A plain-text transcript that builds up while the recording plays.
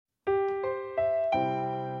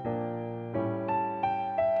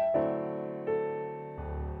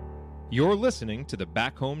You're listening to the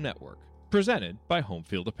Back Home Network, presented by Home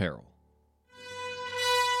Field Apparel.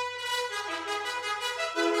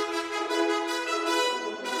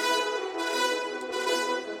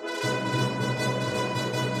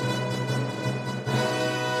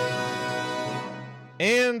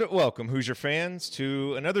 And welcome, Hoosier fans,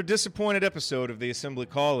 to another disappointed episode of the Assembly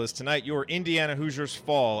Call, as tonight your Indiana Hoosiers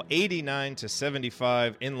fall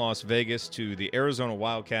 89-75 in Las Vegas to the Arizona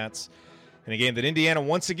Wildcats in a game that Indiana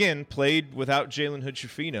once again played without Jalen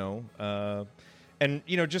Hood-Schifino, and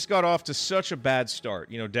just got off to such a bad start.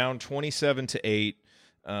 Down 27-8.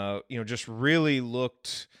 Just really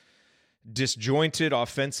looked disjointed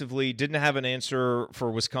offensively, didn't have an answer for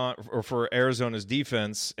Wisconsin or for Arizona's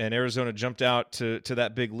defense, and Arizona jumped out to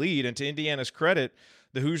that big lead. And to Indiana's credit,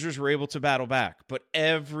 the Hoosiers were able to battle back. But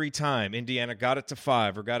every time Indiana got it to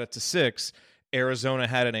 5 or got it to 6, Arizona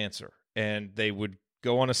had an answer, and they would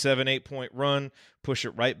go on a 7-8 point run, push it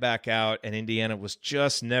right back out, and Indiana was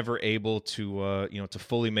just never able to to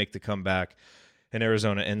fully make the comeback. And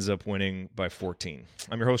Arizona ends up winning by 14.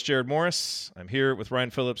 I'm your host, Jared Morris. I'm here with Ryan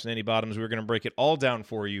Phillips and Andy Bottoms. We're going to break it all down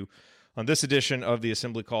for you on this edition of the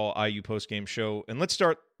Assembly Call IU Postgame Show. And let's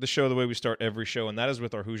start the show the way we start every show, and that is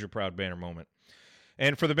with our Hoosier Proud banner moment.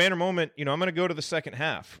 And for the banner moment, I'm going to go to the second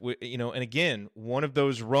half. And again, one of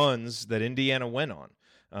those runs that Indiana went on.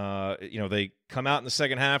 They come out in the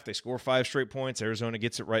second half, they score 5 straight points, Arizona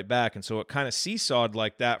gets it right back. And so it kind of seesawed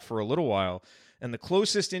like that for a little while. And the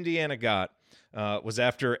closest Indiana got was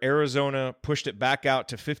after Arizona pushed it back out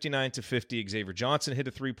to 59-50. Xavier Johnson hit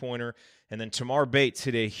a three-pointer, and then Tamar Bates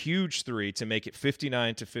hit a huge three to make it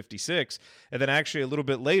 59-56. And then actually a little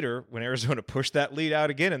bit later, when Arizona pushed that lead out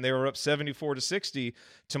again and they were up 74-60,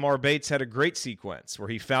 Tamar Bates had a great sequence where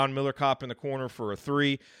he found Miller Kopp in the corner for a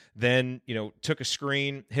three, then took a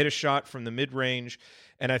screen, hit a shot from the mid-range.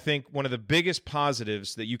 And I think one of the biggest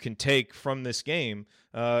positives that you can take from this game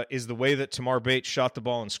is the way that Tamar Bates shot the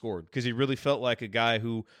ball and scored, because he really felt like a guy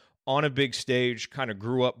who, on a big stage, kind of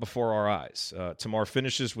grew up before our eyes. Tamar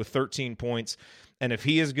finishes with 13 points, and if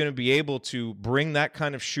he is going to be able to bring that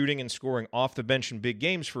kind of shooting and scoring off the bench in big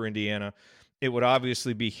games for Indiana, it would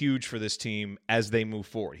obviously be huge for this team as they move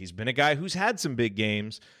forward. He's been a guy who's had some big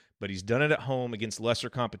games, but he's done it at home against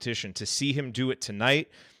lesser competition. To see him do it tonight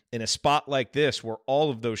in a spot like this where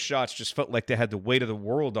all of those shots just felt like they had the weight of the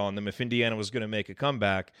world on them if Indiana was going to make a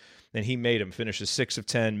comeback, then he made them. Finishes 6 of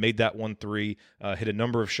 10, made that 1-3, hit a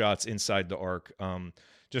number of shots inside the arc.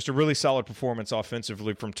 Just a really solid performance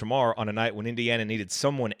offensively from Tamar on a night when Indiana needed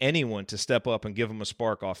anyone to step up and give them a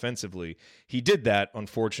spark offensively. He did that.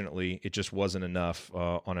 Unfortunately, it just wasn't enough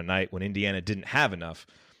on a night when Indiana didn't have enough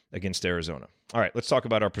against Arizona. All right, let's talk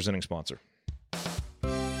about our presenting sponsor.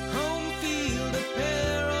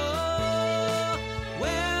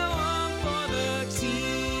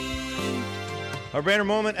 Our banner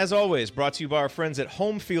moment, as always, brought to you by our friends at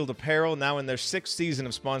Home Field Apparel, now in their 6th season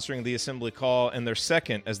of sponsoring the Assembly Call, and their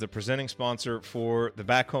 2nd as the presenting sponsor for the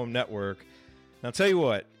Back Home Network. Now, I'll tell you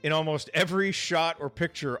what, in almost every shot or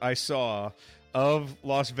picture I saw of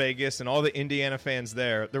Las Vegas and all the Indiana fans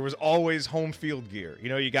there was always home field gear.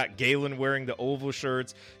 You got Galen wearing the oval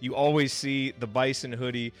shirts. You always see the Bison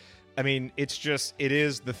hoodie. I mean, it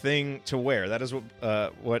is the thing to wear. That is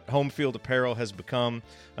what Home Field Apparel has become.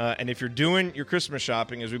 And if you're doing your Christmas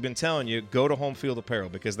shopping, as we've been telling you, go to Home Field Apparel,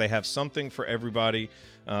 because they have something for everybody.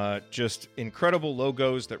 Just incredible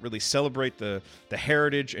logos that really celebrate the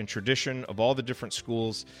heritage and tradition of all the different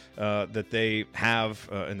schools that they have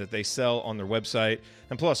and that they sell on their website.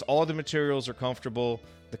 And plus, all the materials are comfortable.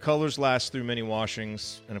 The colors last through many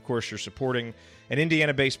washings. And, of course, you're supporting an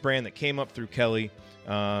Indiana-based brand that came up through Kelly.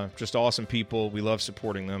 Just awesome people. We love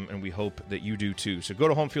supporting them, and we hope that you do too. So go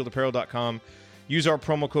to homefieldapparel.com, use our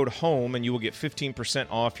promo code HOME, and you will get 15%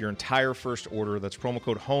 off your entire first order. That's promo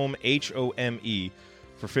code HOME, HOME,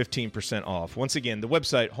 for 15% off. Once again, the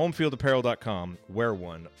website, homefieldapparel.com. Wear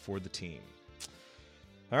one for the team.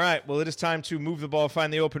 All right, well, it is time to move the ball,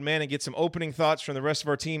 find the open man, and get some opening thoughts from the rest of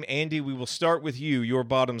our team. Andy, we will start with you, your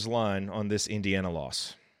bottoms line on this Indiana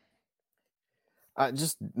loss.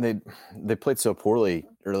 They played so poorly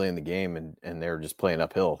early in the game, and they were just playing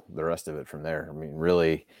uphill the rest of it from there. I mean,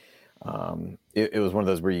 really, it was one of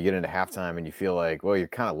those where you get into halftime and you feel like, well, you're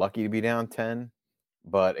kind of lucky to be down 10,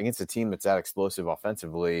 but against a team that's that explosive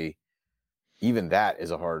offensively, even that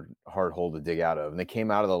is a hard hole to dig out of. And they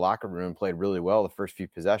came out of the locker room, played really well the first few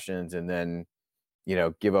possessions, and then,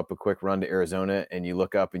 give up a quick run to Arizona, and you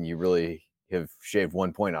look up and you really have shaved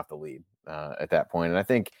 1 point off the lead at that point. And I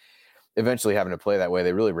think eventually having to play that way.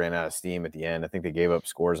 They really ran out of steam at the end. I think they gave up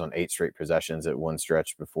scores on 8 straight possessions at one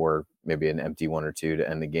stretch before maybe an empty 1 or 2 to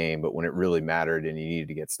end the game. But when it really mattered and you needed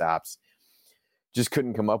to get stops, just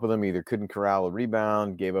couldn't come up with them. Either couldn't corral a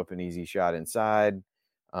rebound, gave up an easy shot inside.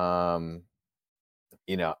 I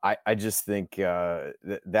just think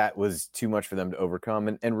that was too much for them to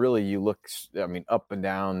overcome. And really, you look, up and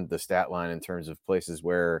down the stat line in terms of places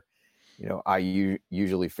where, IU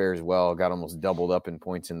usually fares well, got almost doubled up in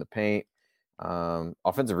points in the paint.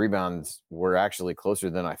 Offensive rebounds were actually closer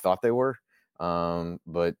than I thought they were. But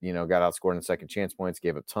got outscored in second chance points,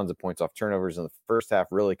 gave up tons of points off turnovers in the first half,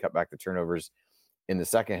 really cut back the turnovers in the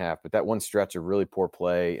second half. But that one stretch of really poor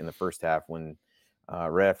play in the first half when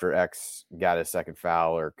right after X got his second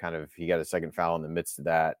foul, or kind of he got a second foul in the midst of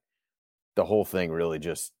that, the whole thing really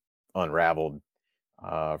just unraveled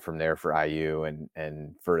from there for IU,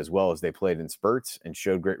 and for as well as they played in spurts and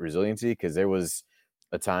showed great resiliency, because there was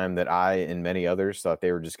a time that I and many others thought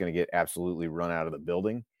they were just going to get absolutely run out of the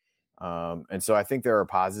building. And so I think there are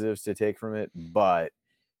positives to take from it, but,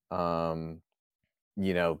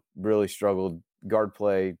 really struggled guard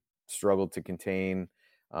play, struggled to contain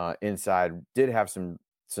inside, did have some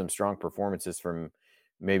strong performances from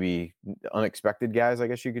maybe unexpected guys, I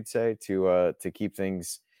guess you could say, to keep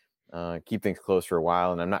things close for a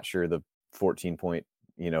while. And I'm not sure the 14-point,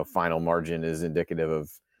 final margin is indicative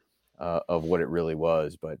of what it really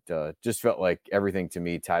was, but just felt like everything to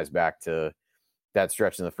me ties back to that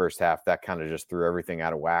stretch in the first half. That kind of just threw everything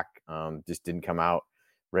out of whack. Just didn't come out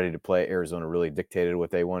ready to play. Arizona really dictated what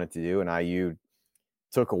they wanted to do, and IU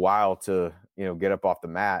took a while to, get up off the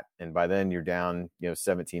mat. And by then you're down,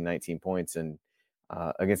 17, 19 points. And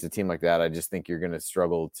against a team like that, I just think you're going to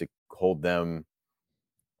struggle to hold them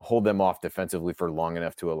off defensively for long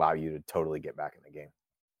enough to allow you to totally get back in the game.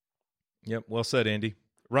 Yep. Well said, Andy.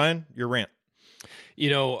 Ryan, your rant.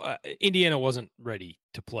 Indiana wasn't ready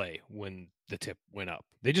to play when the tip went up.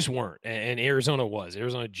 They just weren't. And Arizona was.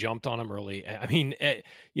 Arizona jumped on them early. I mean,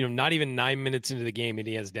 not even 9 minutes into the game,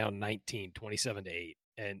 Indiana's down 19, 27-8.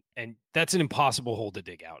 And that's an impossible hole to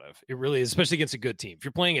dig out of. It really is, especially against a good team. If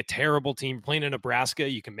you're playing a terrible team, playing in Nebraska,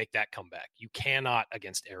 you can make that comeback. You cannot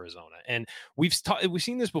against Arizona. And we've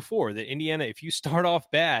seen this before, that Indiana, if you start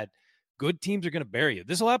off bad, good teams are going to bury you.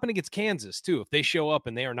 This will happen against Kansas too. If they show up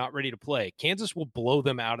and they are not ready to play, Kansas will blow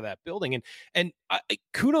them out of that building. And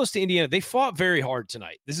kudos to Indiana. They fought very hard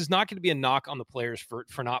tonight. This is not going to be a knock on the players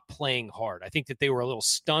for not playing hard. I think that they were a little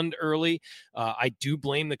stunned early. I do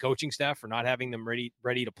blame the coaching staff for not having them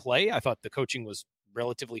ready to play. I thought the coaching was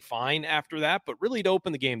relatively fine after that, but really to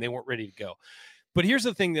open the game, they weren't ready to go. But here's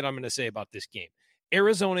the thing that I'm going to say about this game.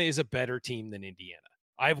 Arizona is a better team than Indiana.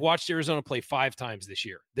 I've watched Arizona play 5 times this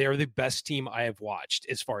year. They are the best team I have watched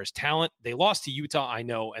as far as talent. They lost to Utah, I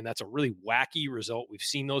know, and that's a really wacky result. We've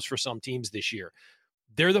seen those for some teams this year.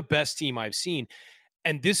 They're the best team I've seen.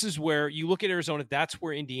 And this is where you look at Arizona, that's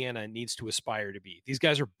where Indiana needs to aspire to be. These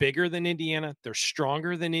guys are bigger than Indiana. They're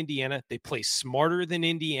stronger than Indiana. They play smarter than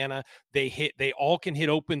Indiana. They all can hit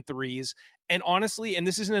open threes. And honestly, and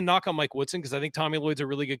this isn't a knock on Mike Woodson, because I think Tommy Lloyd's a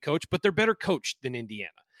really good coach, but they're better coached than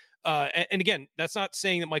Indiana. And again, that's not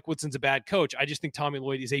saying that Mike Woodson's a bad coach. I just think Tommy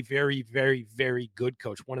Lloyd is a very, very, very good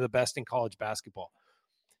coach, one of the best in college basketball.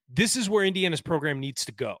 This is where Indiana's program needs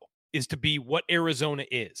to go, is to be what Arizona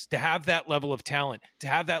is, to have that level of talent, to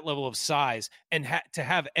have that level of size, and to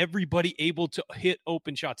have everybody able to hit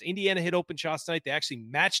open shots. Indiana hit open shots tonight. They actually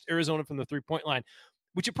matched Arizona from the three-point line,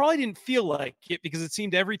 which it probably didn't feel like it, because it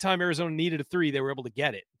seemed every time Arizona needed a three, they were able to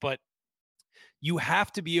get it. But you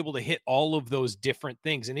have to be able to hit all of those different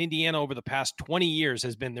things. And Indiana over the past 20 years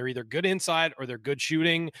has been, they're either good inside or they're good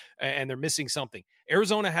shooting and they're missing something.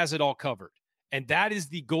 Arizona has it all covered. And that is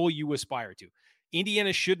the goal you aspire to.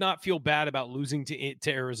 Indiana should not feel bad about losing to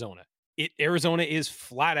Arizona. Arizona is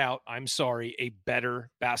flat out, I'm sorry, a better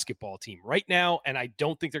basketball team right now. And I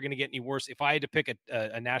don't think they're going to get any worse. If I had to pick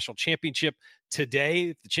a national championship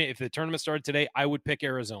today, if the tournament started today, I would pick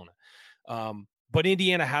Arizona. But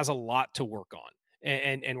Indiana has a lot to work on.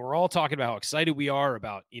 And we're all talking about how excited we are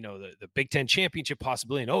about, the Big Ten championship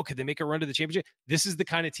possibility. And, could they make a run to the championship? This is the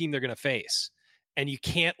kind of team they're going to face. And you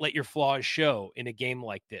can't let your flaws show in a game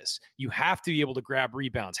like this. You have to be able to grab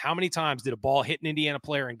rebounds. How many times did a ball hit an Indiana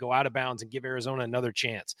player and go out of bounds and give Arizona another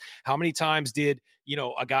chance? How many times did,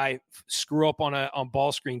 a guy screw up on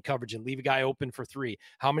ball screen coverage and leave a guy open for three?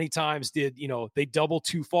 How many times did, they double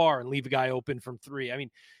too far and leave a guy open from three? I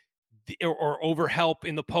mean, or overhelp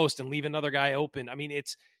in the post and leave another guy open. I mean,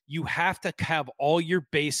 you have to have all your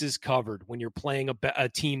bases covered when you're playing a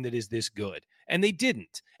team that is this good. And they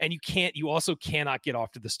didn't. And you also cannot get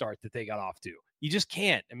off to the start that they got off to. You just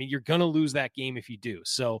can't. I mean, you're going to lose that game if you do.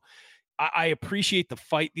 So I appreciate the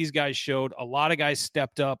fight these guys showed. A lot of guys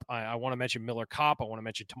stepped up. I want to mention Miller Kopp. I want to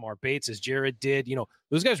mention Tamar Bates, as Jared did.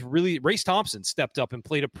 Those guys really, Race Thompson stepped up and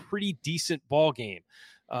played a pretty decent ball game.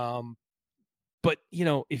 But,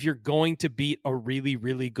 if you're going to beat a really,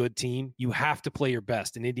 really good team, you have to play your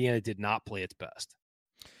best. And Indiana did not play its best.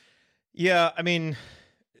 Yeah, I mean,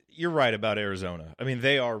 you're right about Arizona. I mean,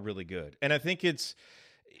 they are really good. And I think I said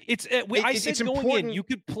it's going important. in, you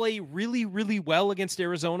could play really, really well against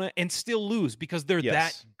Arizona and still lose because they're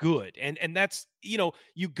that good. And that's,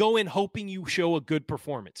 you go in hoping you show a good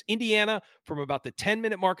performance. Indiana, from about the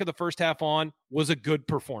 10-minute mark of the first half on, was a good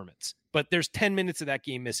performance. But there's 10 minutes of that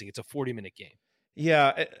game missing. It's a 40-minute game.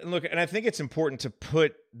 Yeah, look, and I think it's important to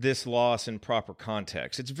put this loss in proper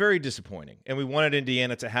context. It's very disappointing, and we wanted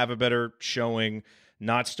Indiana to have a better showing,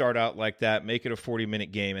 not start out like that, make it a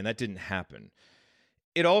 40-minute game, and that didn't happen.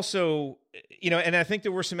 It also, and I think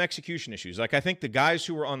there were some execution issues. Like, I think the guys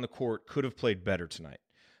who were on the court could have played better tonight.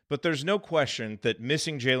 But there's no question that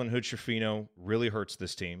missing Jalen Hood-Schifino really hurts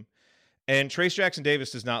this team. And Trace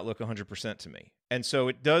Jackson-Davis does not look 100% to me. And so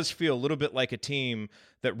it does feel a little bit like a team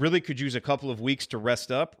that really could use a couple of weeks to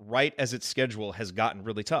rest up right as its schedule has gotten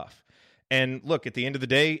really tough. And look, at the end of the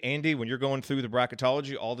day, Andy, when you're going through the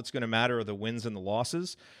bracketology, all that's going to matter are the wins and the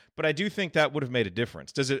losses. But I do think that would have made a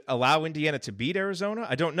difference. Does it allow Indiana to beat Arizona?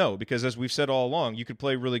 I don't know, because as we've said all along, you could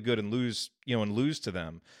play really good and lose to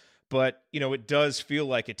them. But, it does feel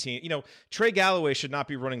like a team. Trey Galloway should not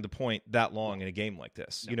be running the point that long in a game like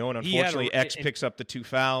this. And unfortunately, X picks up the 2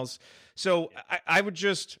 fouls. So I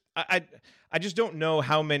just don't know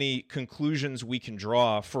how many conclusions we can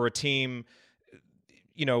draw for a team,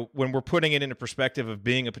 when we're putting it into perspective of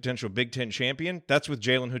being a potential Big Ten champion. That's with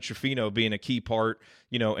Jalen Hood-Schifino being a key part,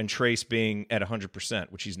 and Trace being at 100%,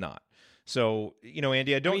 which he's not. So,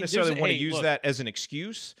 Andy, I don't necessarily want to use that as an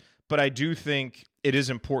excuse, but I do think it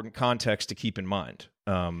is important context to keep in mind,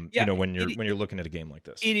 when you're looking at a game like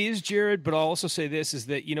this. It is, Jared, but I'll also say this is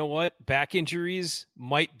that, back injuries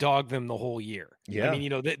might dog them the whole year. Yeah. I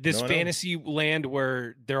mean, this fantasy land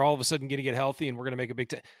where they're all of a sudden going to get healthy and we're going to make a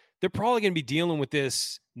big they're probably going to be dealing with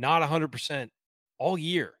this not 100% all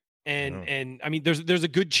year. And I mean, there's a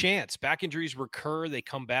good chance back injuries recur, they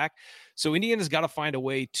come back. So Indiana's got to find a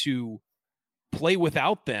way to play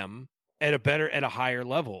without them at a higher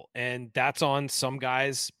level. And that's on some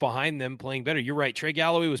guys behind them playing better. You're right. Trey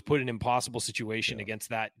Galloway was put in an impossible situation against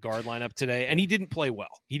that guard lineup today, and he didn't play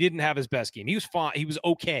well. He didn't have his best game. He was fine. He was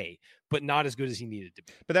okay, but not as good as he needed to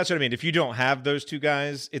be. But that's what I mean. If you don't have those two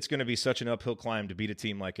guys, it's going to be such an uphill climb to beat a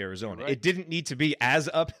team like Arizona. Right. It didn't need to be as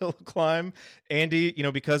uphill climb, Andy,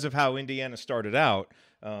 because of how Indiana started out.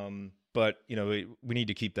 But, we need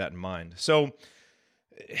to keep that in mind. So,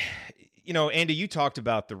 Andy, you talked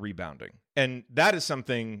about the rebounding, and that is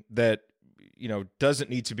something that, doesn't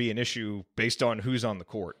need to be an issue based on who's on the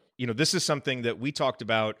court. This is something that we talked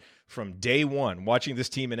about from day one, watching this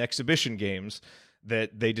team in exhibition games,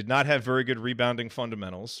 that they did not have very good rebounding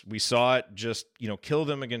fundamentals. We saw it just, kill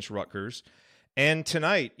them against Rutgers. And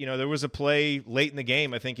tonight, there was a play late in the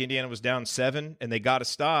game. I think Indiana was down 7 and they got a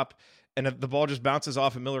stop, and the ball just bounces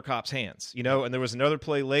off of Miller Kopp's hands, and there was another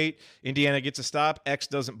play late. Indiana gets a stop. X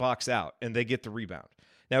doesn't box out, and they get the rebound.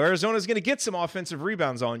 Now, Arizona's going to get some offensive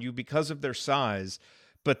rebounds on you because of their size,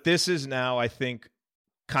 but this is now, I think,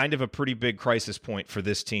 kind of a pretty big crisis point for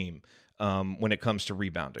this team when it comes to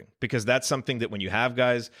rebounding, because that's something that when you have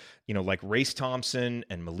guys, like Race Thompson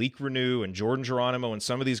and Malik Renew and Jordan Geronimo and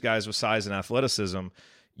some of these guys with size and athleticism,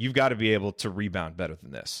 you've got to be able to rebound better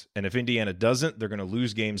than this. And if Indiana doesn't, they're going to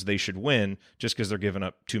lose games they should win just because they're giving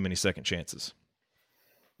up too many second chances.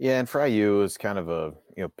 Yeah, and for IU, it was kind of a,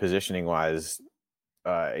 positioning wise,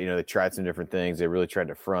 they tried some different things. They really tried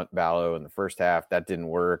to front Ballo in the first half. That didn't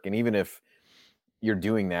work. And even if you're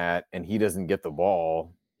doing that and he doesn't get the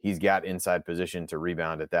ball, he's got inside position to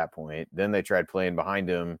rebound at that point. Then they tried playing behind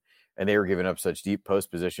him, and they were giving up such deep post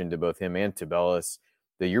position to both him and Tabellis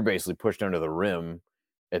that you're basically pushed under the rim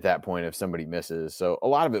at that point if somebody misses. So a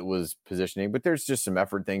lot of it was positioning, but there's just some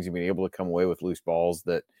effort things. You've been able to come away with loose balls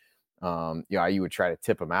that, you would try to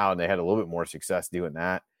tip them out, and they had a little bit more success doing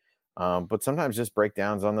that. But sometimes just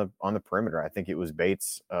breakdowns on the perimeter. I think it was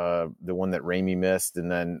Bates, the one that Ramey missed, and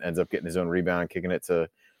then ends up getting his own rebound and kicking it to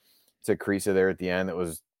Creasa there at the end. That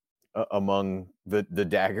was among the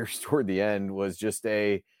daggers toward the end. Was just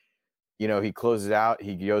he closes out,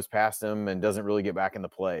 he goes past him and doesn't really get back in the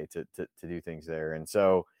play to do things there. And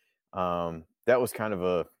so that was kind of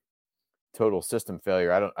a total system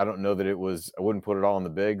failure. I don't know that it was. I wouldn't put it all on the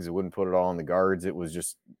bigs. I wouldn't put it all on the guards. It was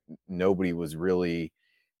just nobody was really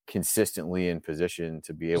consistently in position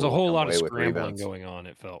to be able. There's a whole lot of scrambling going on.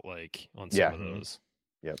 It felt like on some of those.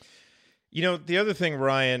 Yep. The other thing,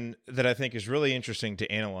 Ryan, that I think is really interesting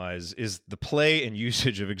to analyze is the play and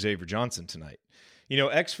usage of Xavier Johnson tonight.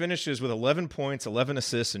 X finishes with 11 points, 11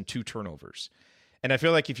 assists, and 2 turnovers. And I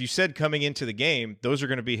feel like if you said coming into the game, those are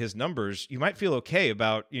going to be his numbers, you might feel okay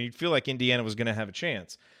about, you'd feel like Indiana was going to have a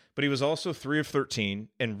chance. But he was also 3 of 13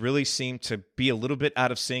 and really seemed to be a little bit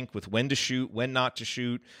out of sync with when to shoot, when not to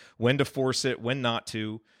shoot, when to force it, when not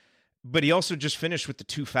to. But he also just finished with the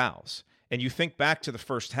 2 fouls. And you think back to the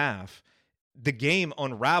first half, the game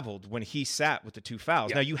unraveled when he sat with the 2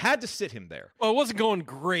 fouls. Yeah. Now, you had to sit him there. Well, it wasn't going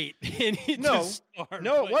great. No,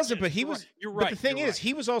 it wasn't. But he was. You're right. But the thing is,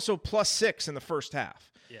 he was also +6 in the first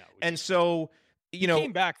half. Yeah. And so, he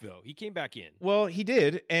came back, though. He came back in. Well, he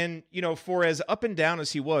did. And, for as up and down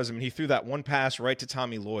as he was, I mean, he threw that one pass right to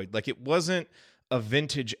Tommy Lloyd. Like, it wasn't a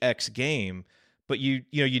vintage X game, but you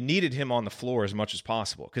needed him on the floor as much as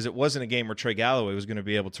possible because it wasn't a game where Trey Galloway was going to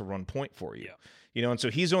be able to run point for you. Yeah. And so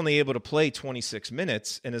he's only able to play 26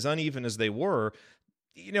 minutes, and as uneven as they were,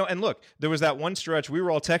 and look, there was that one stretch we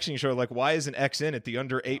were all texting each other like, why isn't X in at the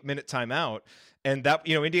under 8-minute timeout? And that,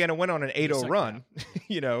 Indiana went on an 8-0 run,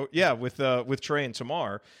 with Trey and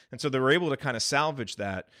Tamar. And so they were able to kind of salvage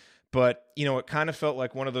that. But, it kind of felt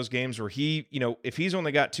like one of those games where he, if he's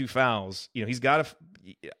only got 2 fouls, he needs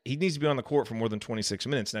to be on the court for more than 26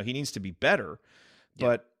 minutes. Now he needs to be better,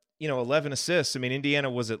 but 11 assists. I mean, Indiana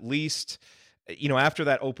was at least, after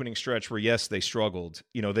that opening stretch where, yes, they struggled,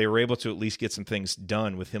 they were able to at least get some things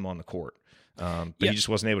done with him on the court. But he just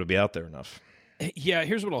wasn't able to be out there enough. Yeah,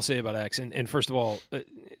 here's what I'll say about X. And first of all,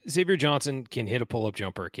 Xavier Johnson can hit a pull-up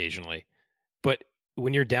jumper occasionally. But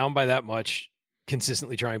when you're down by that much,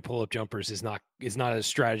 consistently trying pull-up jumpers is not a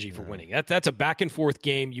strategy for winning. That's a back-and-forth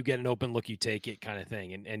game. You get an open look, you take it kind of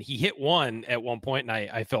thing. And he hit one at one point, and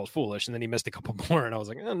I felt foolish. And then he missed a couple more, and I was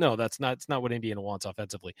like, oh, no, that's not what Indiana wants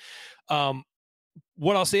offensively.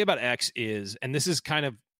 What I'll say about X is, and this is kind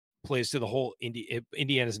of plays to the whole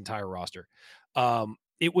Indiana's entire roster.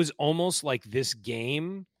 It was almost like this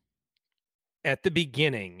game at the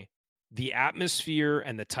beginning, the atmosphere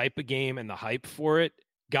and the type of game and the hype for it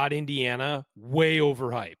got Indiana way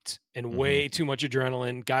overhyped and way too much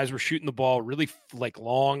adrenaline. Guys were shooting the ball really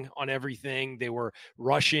long on everything. They were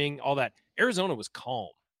rushing, all that. Arizona was calm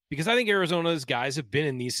because I think Arizona's guys have been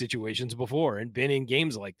in these situations before and been in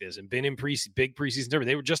games like this and been in big preseason tournament.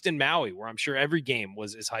 They were just in Maui, where I'm sure every game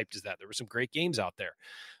was as hyped as that. There were some great games out there.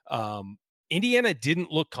 Indiana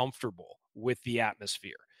didn't look comfortable with the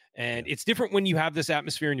atmosphere. And it's different when you have this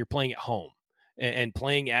atmosphere and you're playing at home and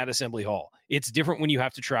playing at Assembly Hall. It's different when you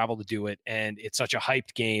have to travel to do it, and it's such a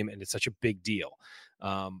hyped game, and it's such a big deal.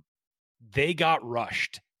 They got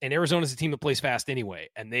rushed, and Arizona's a team that plays fast anyway,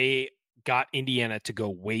 and they got Indiana to go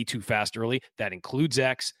way too fast early. That includes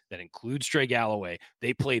X. That includes Trey Galloway.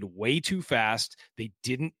 They played way too fast. They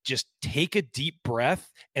didn't just take a deep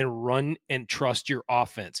breath and run and trust your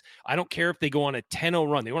offense. I don't care if they go on a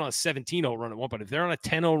 10-0 run. They went on a 17-0 run at one point. If they're on a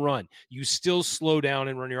 10-0 run, you still slow down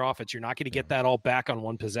and run your offense. You're not going to get that all back on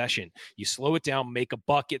one possession. You slow it down, make a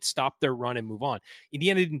bucket, stop their run, and move on.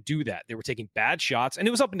 Indiana didn't do that. They were taking bad shots, and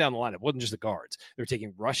it was up and down the line. It wasn't just the guards. They were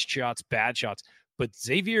taking rush shots, bad shots. But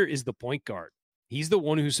Xavier is the point guard. He's the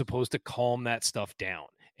one who's supposed to calm that stuff down,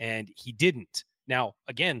 and he didn't. Now,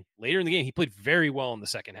 again, later in the game, he played very well in the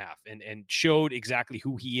second half and showed exactly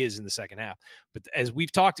who he is in the second half. But as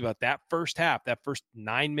we've talked about, that first half, that first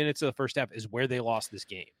 9 minutes of the first half is where they lost this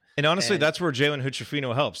game. And honestly, that's where Jalen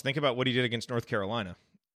Hood-Schifino helps. Think about what he did against North Carolina,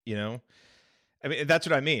 I mean, that's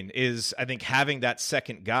what I mean, is I think having that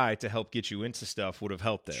second guy to help get you into stuff would have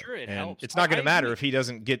helped there. Sure, it and helps. It's not going to matter if he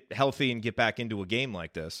doesn't get healthy and get back into a game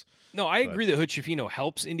like this. No, I agree that Hood-Schifino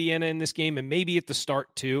helps Indiana in this game, and maybe at the start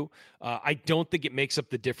too. I don't think it makes up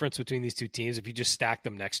the difference between these two teams if you just stack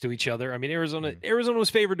them next to each other. I mean, Arizona was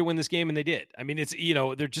favored to win this game, and they did. I mean, it's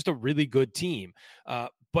they're just a really good team.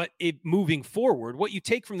 But moving forward, what you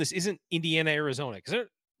take from this isn't Indiana, Arizona, because the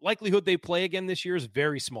likelihood they play again this year is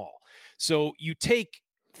very small. So you take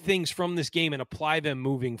things from this game and apply them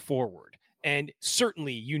moving forward. And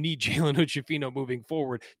certainly you need Jalen Hood-Schifino moving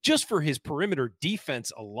forward just for his perimeter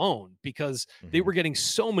defense alone, because they were getting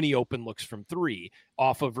so many open looks from three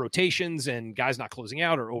off of rotations and guys not closing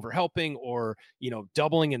out or overhelping or,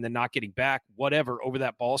 doubling and then not getting back, whatever, over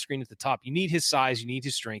that ball screen at the top. You need his size, you need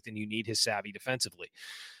his strength, and you need his savvy defensively.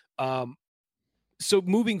 So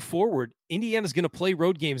moving forward, Indiana's going to play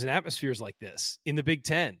road games in atmospheres like this in the Big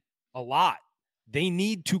Ten a lot. They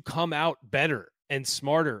need to come out better and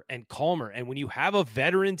smarter and calmer. And when you have a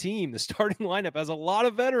veteran team, the starting lineup has a lot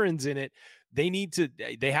of veterans in it.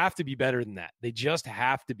 They have to be better than that. They just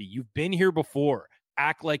have to be. You've been here before.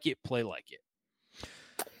 Act like it, play like it.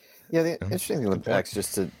 Yeah, the interesting thing with X,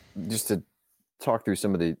 just to just to talk through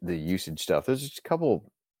some of the usage stuff, there's just a couple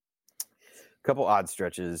odd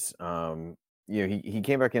stretches. He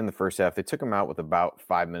came back in the first half. They took him out with about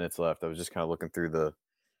 5 minutes left. I was just kind of looking through the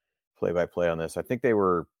play-by-play on this. I think they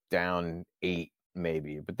were down 8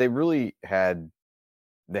 maybe, but they really had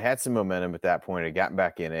some momentum at that point. Had gotten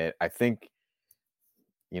back in it. I think,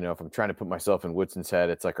 if I'm trying to put myself in Woodson's head,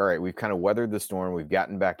 it's like, all right, we've kind of weathered the storm. We've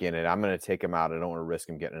gotten back in it. I'm going to take him out. I don't want to risk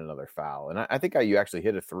him getting another foul. And I think IU actually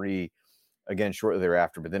hit a 3 again shortly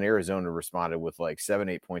thereafter, but then Arizona responded with like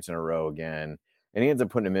 7-8 points in a row again. And he ends up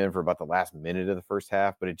putting him in for about the last minute of the first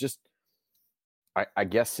half. But it just, I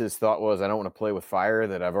guess his thought was, I don't want to play with fire,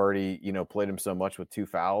 that I've already, played him so much with 2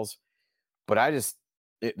 fouls. But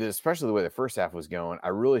especially the way the first half was going, I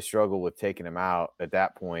really struggled with taking him out at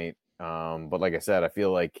that point. But like I said, I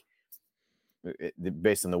feel like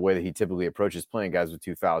based on the way that he typically approaches playing guys with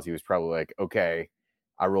 2 fouls, he was probably like, okay,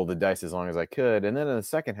 I rolled the dice as long as I could. And then in the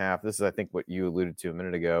second half, this is, I think, what you alluded to a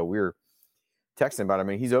minute ago, we were texting about him.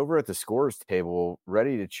 I mean, he's over at the scorers table,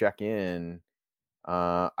 ready to check in.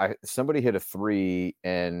 Somebody hit a 3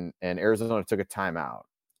 and Arizona took a timeout,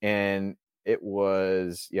 and it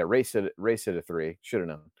was, Race hit a 3. Should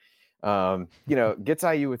have known. Gets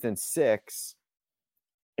IU within 6,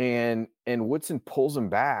 and Woodson pulls him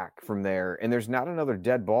back from there, and there's not another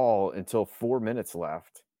dead ball until 4 minutes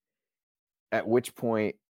left, at which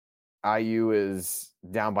point IU is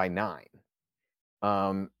down by 9.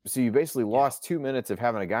 So you basically lost 2 minutes of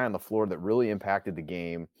having a guy on the floor that really impacted the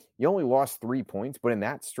game. You only lost 3 points, but in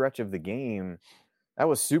that stretch of the game, that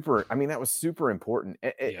was super important.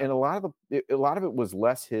 And a lot of it was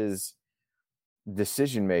less his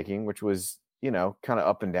decision making, which was, kind of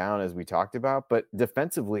up and down as we talked about. But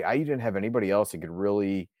defensively, IU didn't have anybody else that could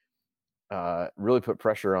really put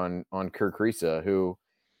pressure on Kerr Kriisa, who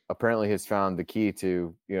apparently has found the key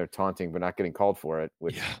to, taunting but not getting called for it,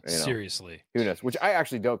 which, seriously, who knows, which I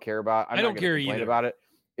actually don't care about. I don't care either about it.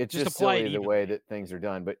 It's just silly the way that things are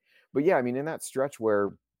done. But yeah, I mean, in that stretch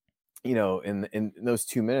where, in those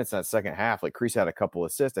 2 minutes, that second half, like Kriisa had a couple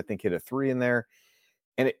assists, I think hit a 3 in there.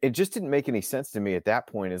 And it just didn't make any sense to me at that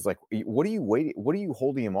point. Is like, what are you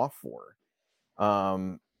holding him off for?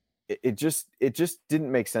 It just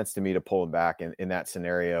didn't make sense to me to pull him back in that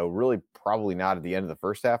scenario. Really, probably not at the end of the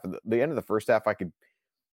first half. At the end of the first half, I could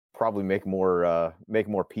probably make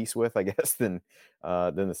more peace with, I guess, than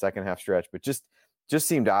the second half stretch. But just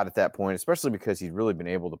seemed odd at that point, especially because he'd really been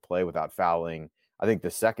able to play without fouling. I think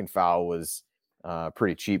the second foul was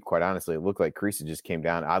pretty cheap, quite honestly. It looked like Kriisa just came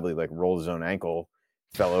down, oddly, like rolled his own ankle,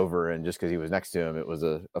 fell over, and just because he was next to him, it was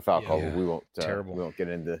a foul call. We won't get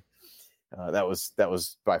into. That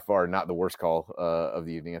was by far not the worst call of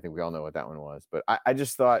the evening. I think we all know what that one was. But I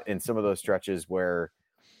just thought in some of those stretches where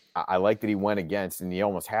I like that he went against, and he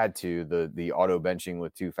almost had to, the auto benching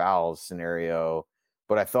with 2 fouls scenario.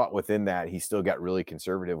 But I thought within that, he still got really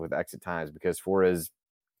conservative with exit times, because for as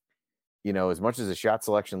much as the shot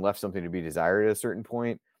selection left something to be desired at a certain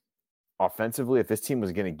point, offensively, if this team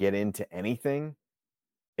was going to get into anything,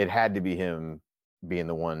 it had to be him being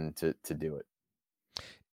the one to do it.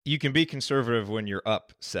 You can be conservative when you're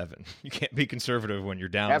up 7. You can't be conservative when you're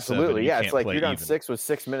down. Absolutely. 7. Yeah. It's like you're down even. 6 with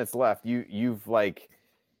 6 minutes left. You've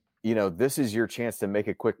this is your chance to make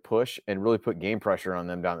a quick push and really put game pressure on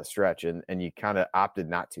them down the stretch. And you kind of opted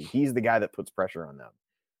not to. He's the guy that puts pressure on them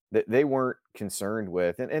that they weren't concerned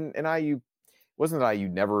with. And IU, wasn't that IU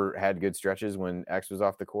never had good stretches when X was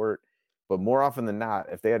off the court, but more often than not,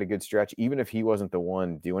 if they had a good stretch, even if he wasn't the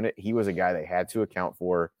one doing it, he was a guy they had to account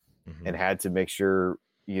for and had to make sure,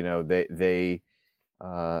 they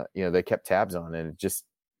kept tabs on. And it just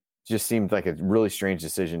seemed like a really strange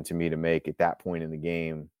decision to me to make at that point in the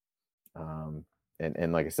game.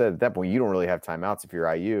 And like I said, at that point, you don't really have timeouts if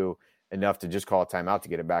you're IU, enough to just call a timeout to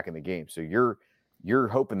get it back in the game. So you're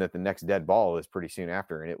hoping that the next dead ball is pretty soon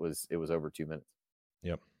after, and it was over 2 minutes.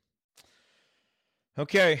 Yep.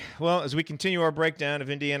 Okay, well, as we continue our breakdown of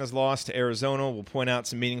Indiana's loss to Arizona, we'll point out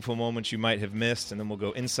some meaningful moments you might have missed, and then we'll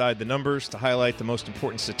go inside the numbers to highlight the most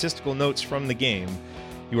important statistical notes from the game.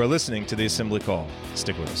 You are listening to the Assembly Call.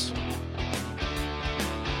 Stick with us.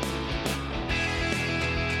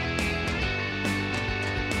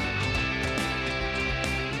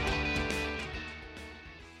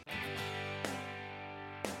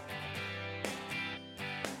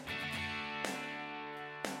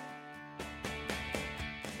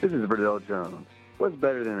 This is Verdell Jones. What's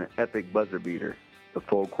better than an epic buzzer beater? The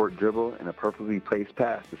full court dribble and a perfectly placed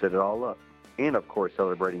pass to set it all up. And of course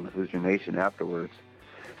celebrating with Hoosier Nation afterwards.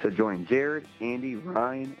 So join Jared, Andy,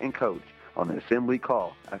 Ryan, and Coach on the Assembly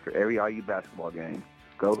Call after every IU basketball game.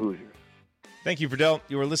 Go Hoosiers. Thank you, Verdell.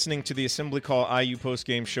 You are listening to the Assembly Call IU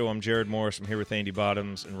Postgame Show. I'm Jared Morris. I'm here with Andy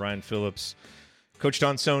Bottoms and Ryan Phillips. Coach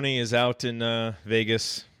Don Sony is out in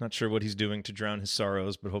Vegas. Not sure what he's doing to drown his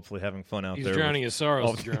sorrows, but hopefully having fun out there. He's drowning his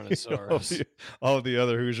sorrows to drown his sorrows. All of the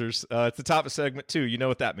other Hoosiers. It's the top of segment 2. You know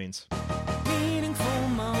what that means. Meaningful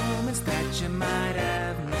moments that you might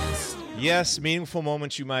have missed. Yes, meaningful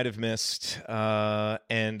moments you might have missed.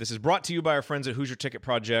 And this is brought to you by our friends at Hoosier Ticket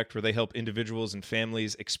Project, where they help individuals and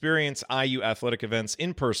families experience IU athletic events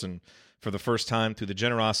in person for the first time through the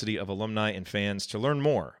generosity of alumni and fans. To learn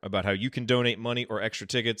more about how you can donate money or extra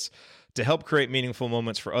tickets to help create meaningful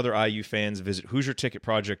moments for other IU fans, visit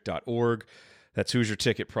HoosierTicketProject.org. That's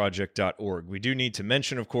HoosierTicketProject.org. We do need to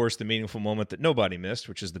mention, of course, the meaningful moment that nobody missed,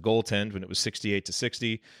 which is the goaltend when it was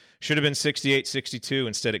 68-60. Should have been 68-62.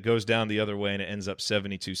 Instead, it goes down the other way and it ends up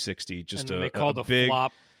 72-60. Just and a big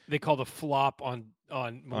flop. They called a flop on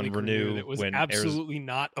Renew. It was absolutely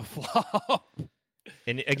not a flop.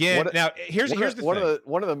 And again, here's the thing.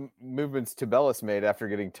 One of the movements Tubelis made after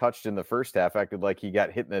getting touched in the first half acted like he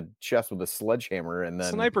got hit in the chest with a sledgehammer, and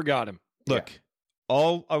then sniper got him. Look,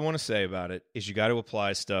 all I want to say about it is you got to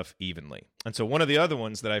apply stuff evenly. And so one of the other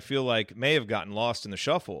ones that I feel like may have gotten lost in the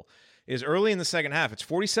shuffle is early in the second half. It's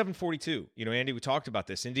 47-42. You know, Andy, we talked about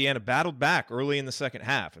this. Indiana battled back early in the second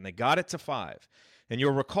half, and they got it to 5. And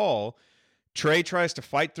you'll recall, Trey tries to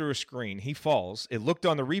fight through a screen. He falls. It looked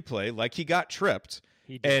on the replay like he got tripped,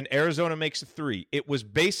 and Arizona makes a 3. It was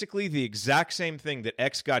basically the exact same thing that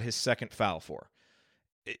X got his second foul for.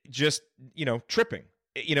 Just, tripping.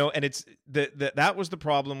 And it's that was the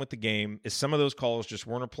problem with the game, is some of those calls just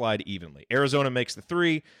weren't applied evenly. Arizona makes the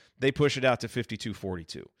 3. They push it out to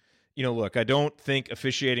 52-42. Look, I don't think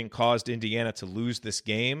officiating caused Indiana to lose this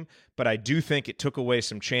game, but I do think it took away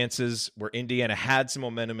some chances where Indiana had some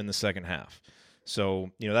momentum in the second half. So,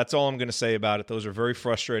 that's all I'm going to say about it. Those are very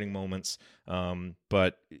frustrating moments.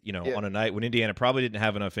 But, on a night when Indiana probably didn't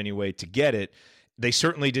have enough anyway to get it, they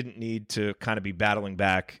certainly didn't need to kind of be battling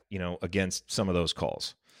back, against some of those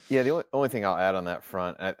calls. Yeah, the only thing I'll add on that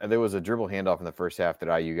front, there was a dribble handoff in the first half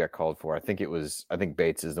that IU got called for. I think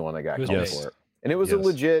Bates is the one that got called for it. And it was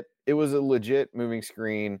a legit moving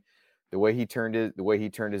screen. The way he turned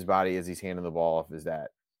his body as he's handing the ball off is that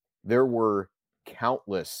there were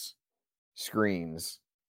countless screens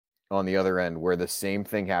on the other end where the same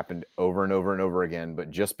thing happened over and over and over again, but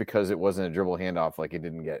just because it wasn't a dribble handoff, like it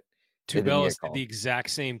didn't get. Tubelis did the exact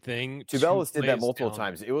same thing. Tubelis did that multiple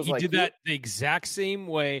times. It was he did that the exact same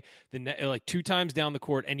way, like 2 times down the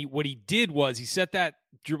court. And what he did was he set that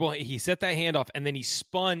dribble, he set that handoff, and then he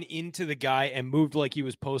spun into the guy and moved like he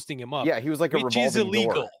was posting him up. Yeah, he was like a revolving which is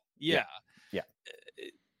illegal. Door. Yeah.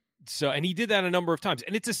 So, and he did that a number of times.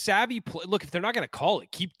 And it's a savvy play. Look, if they're not going to call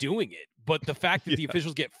it, keep doing it. But the fact that the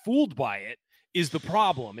officials get fooled by it is the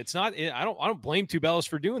problem. It's not. I don't blame Tubelis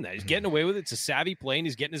for doing that. He's getting away with it. It's a savvy play, and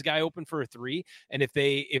he's getting his guy open for a 3. And if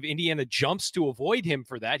Indiana jumps to avoid him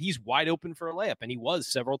for that, he's wide open for a layup, and he was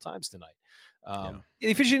several times tonight.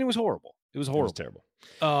 The officiating was horrible. It was horrible. It was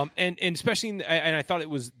terrible. And especially, and I thought it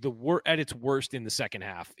was at its worst in the second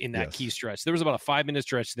half in that key stretch. There was about a 5-minute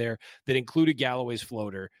stretch there that included Galloway's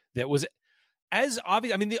floater that was as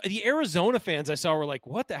obvious. I mean, the Arizona fans I saw were like,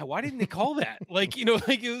 "What the hell? Why didn't they call that?" Like, it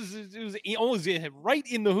was almost right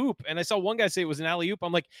in the hoop. And I saw one guy say it was an alley-oop.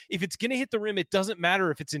 I'm like, if it's going to hit the rim, it doesn't matter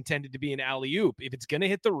if it's intended to be an alley-oop. If it's going to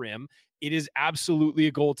hit the rim, it is absolutely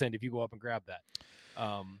a goaltend if you go up and grab that.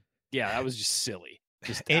 That was just silly.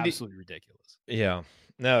 Just absolutely ridiculous. Yeah.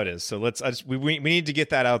 No, it is. So we need to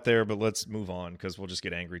get that out there, but let's move on because we'll just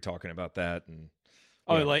get angry talking about that. And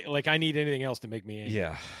like I need anything else to make me angry.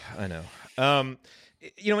 Yeah, I know.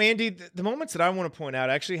 Andy, the moments that I want to point out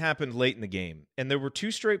actually happened late in the game, and there were 2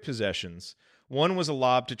 straight possessions. One was a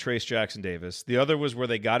lob to Trace Jackson Davis. The other was where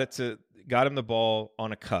they got him the ball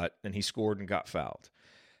on a cut, and he scored and got fouled.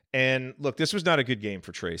 And look, this was not a good game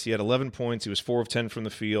for Trace. He had 11 points. He was 4 of 10 from the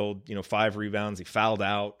field, 5 rebounds. He fouled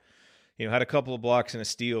out, had a couple of blocks and a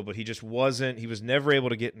steal, but he was never able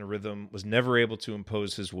to get in a rhythm, was never able to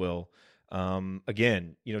impose his will.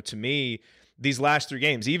 Again, to me, these last 3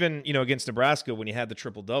 games, even, against Nebraska, when he had the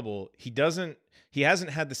triple double, he doesn't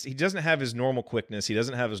have his normal quickness. He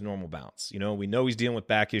doesn't have his normal bounce. We know he's dealing with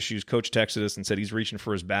back issues. Coach texted us and said he's reaching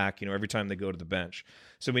for his back, every time they go to the bench.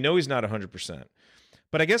 So we know he's not 100%.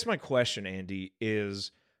 But I guess my question, Andy,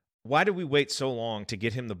 is why did we wait so long to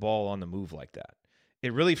get him the ball on the move like that?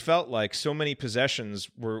 It really felt like so many possessions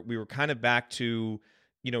we were kind of back to,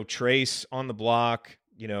 Trace on the block,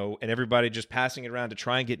 and everybody just passing it around to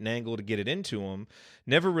try and get an angle to get it into him,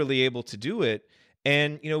 never really able to do it.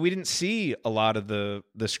 And, we didn't see a lot of the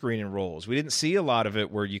screen and rolls. We didn't see a lot of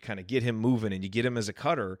it where you kind of get him moving and you get him as a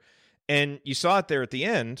cutter. And you saw it there at the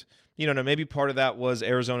end. Now maybe part of that was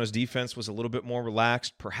Arizona's defense was a little bit more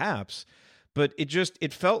relaxed, perhaps, but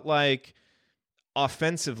it felt like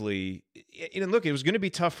offensively, look, it was going to be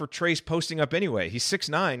tough for Trace posting up anyway. He's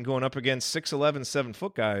 6'9", going up against 6'11",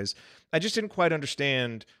 7-foot guys. I just didn't quite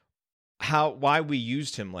understand why we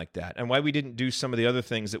used him like that and why we didn't do some of the other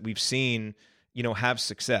things that we've seen, have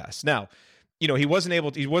success. Now, he wasn't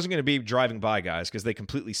going to be driving by guys because they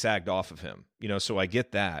completely sagged off of him, so I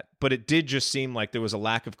get that. But it did just seem like there was a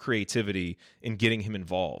lack of creativity in getting him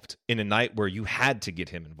involved in a night where you had to get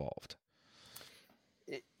him involved.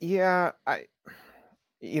 Yeah, I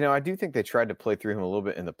do think they tried to play through him a little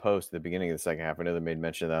bit in the post at the beginning of the second half. I know they made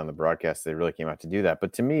mention of that on the broadcast. They really came out to do that.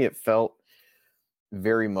 But to me, it felt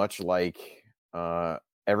very much like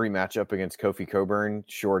every matchup against Kofi Coburn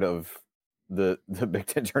short of the Big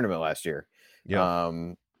Ten tournament last year. Yeah.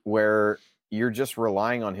 Where you're just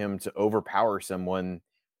relying on him to overpower someone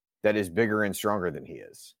that is bigger and stronger than he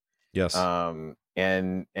is. Yes. And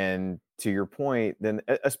to your point, then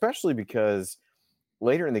especially because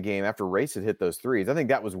later in the game, after Race had hit those threes, I think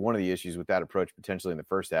that was one of the issues with that approach potentially in the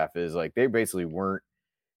first half is like they basically weren't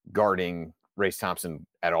guarding Race Thompson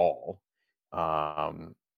at all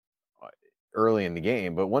early in the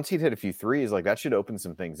game. But once he'd hit a few threes, like that should open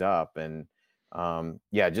some things up. And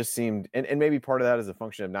it just seemed, and maybe part of that is a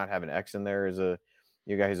function of not having X in there as a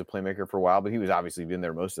guy who's a playmaker for a while, but he was obviously been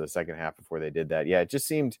there most of the second half before they did that. Yeah, it just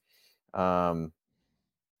seemed, it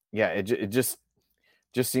just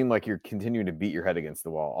seemed like you're continuing to beat your head against the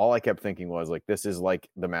wall. All I kept thinking was like, this is like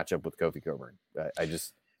the matchup with Kofi Coburn. I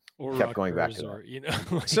just kept going back to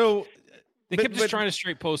that. So they kept just trying to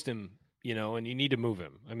straight post him, and you need to move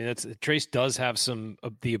him. I mean, Trace does have some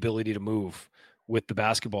of the ability to move with the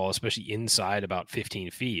basketball, especially inside about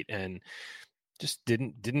 15 feet, and just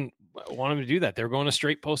didn't want him to do that. They're going to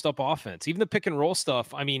straight post up offense. Even the pick and roll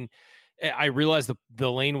stuff. I mean, I realized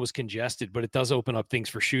the lane was congested, but it does open up things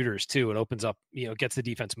for shooters too. It opens up, gets the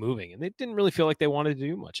defense moving, and they didn't really feel like they wanted to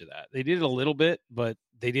do much of that. They did it a little bit, but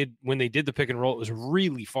when they did the pick and roll, it was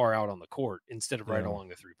really far out on the court instead of right along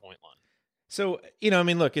the 3-point line. So,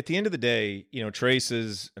 look, at the end of the day, Trace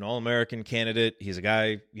is an All-American candidate. He's a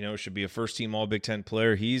guy, should be a first-team All-Big Ten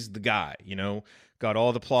player. He's the guy, got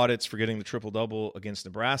all the plaudits for getting the triple-double against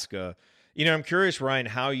Nebraska. I'm curious, Ryan,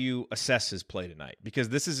 how you assess his play tonight, because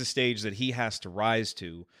this is a stage that he has to rise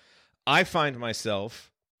to. I find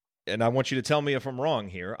myself, and I want you to tell me if I'm wrong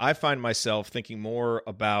here, I find myself thinking more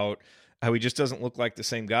about how he just doesn't look like the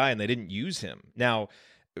same guy and they didn't use him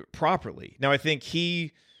properly. Now, I think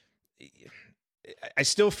I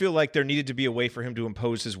still feel like there needed to be a way for him to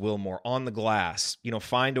impose his will more on the glass,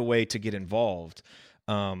 find a way to get involved.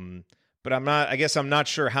 But I'm not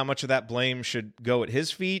sure how much of that blame should go at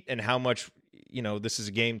his feet and how much, this is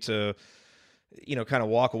a game to, kind of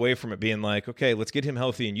walk away from it being like, okay, let's get him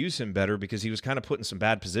healthy and use him better, because he was kind of put in some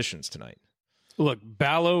bad positions tonight. Look,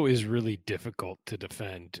 Ballo is really difficult to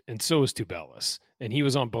defend, and so is Tubelis. And he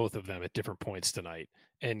was on both of them at different points tonight.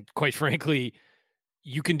 And quite frankly,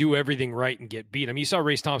 you can do everything right and get beat. I mean, you saw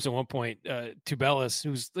Race Thompson at one point, Tubelis,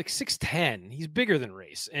 who's like 6'10", he's bigger than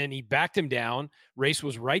Race, and he backed him down. Race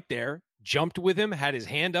was right there, jumped with him, had his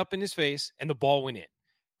hand up in his face, and the ball went in.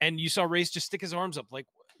 And you saw Race just stick his arms up like,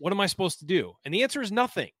 what am I supposed to do? And the answer is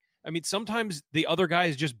nothing. I mean, sometimes the other guy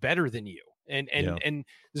is just better than you. And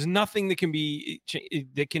there's nothing that can be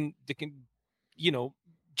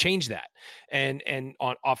change that. And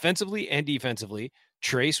on offensively and defensively,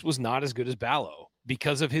 Trace was not as good as Ballo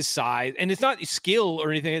because of his size. And it's not skill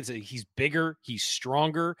or anything. He's bigger, he's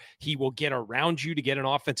stronger, he will get around you to get an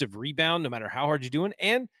offensive rebound no matter how hard you're doing.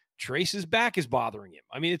 And Trace's back is bothering him.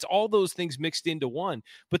 I mean, it's all those things mixed into one.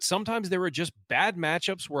 But sometimes there are just bad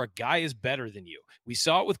matchups where a guy is better than you. We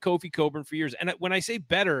saw it with Kofi Coburn for years. And when I say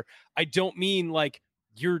better, I don't mean like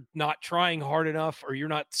you're not trying hard enough or you're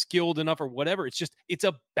not skilled enough or whatever. It's just, it's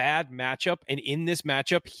a bad matchup. And in this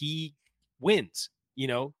matchup, he wins.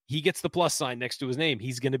 He gets the plus sign next to his name.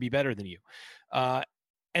 He's going to be better than you.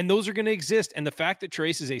 And those are going to exist. And the fact that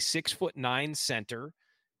Trace is a 6'9" center,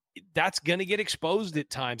 that's going to get exposed at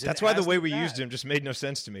times. That's why the way we used him just made no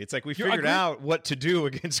sense to me. It's like we figured out what to do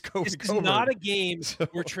against Kofi Coburn. It's not a game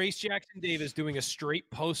where Trace Jackson Davis doing a straight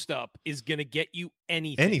post up is going to get you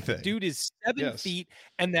anything. Dude is 7 feet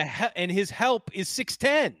and his help is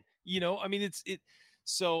 6'10". I mean,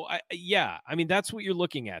 So, I mean, that's what you're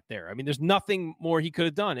looking at there. I mean, there's nothing more he could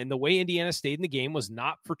have done. And the way Indiana stayed in the game was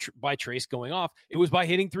not by Trace going off. It was by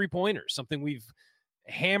hitting three-pointers, something we've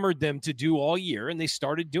hammered them to do all year, and they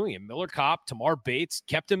started doing it. Miller Kopp, Tamar Bates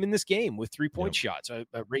kept him in this game with 3-point shots.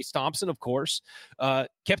 Race Thompson, of course,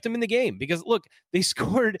 kept him in the game because, look, they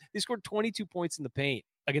scored 22 points in the paint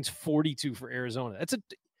against 42 for Arizona.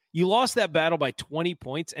 You lost that battle by 20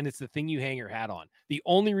 points, and it's the thing you hang your hat on. The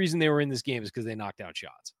only reason they were in this game is because they knocked down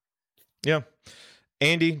shots. Yeah.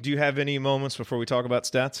 Andy, do you have any moments before we talk about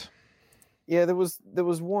stats? Yeah, there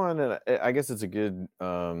was one, and I guess it's a good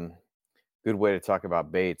way to talk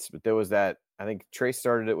about Bates. But there was that, I think Trey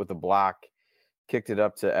started it with a block, kicked it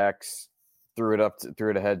up to X, threw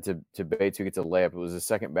it ahead to Bates, who gets a layup. It was the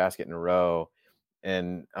second basket in a row,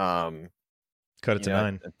 and cut it to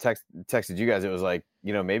 9. Texted you guys. It was like,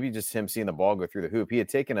 maybe just him seeing the ball go through the hoop. He had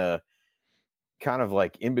taken a kind of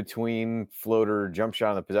like in between floater jump shot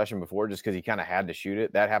on the possession before, just because he kind of had to shoot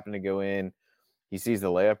it. That happened to go in. He sees the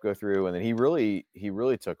layup go through, and then he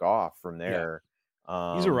really took off from there.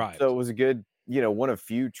 Yeah. He's arrived. So it was a good, one of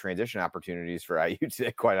few transition opportunities for IU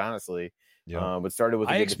today, quite honestly. Yeah. But started with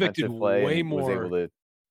a I good expected defensive play way and was more able to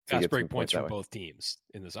fast get break some points that from way. both teams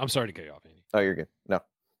in this. I'm sorry to cut you off, Andy. Oh, you're good. No,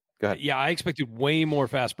 go ahead. Yeah, I expected way more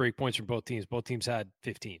fast break points from both teams. Both teams had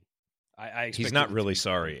 15. He's not really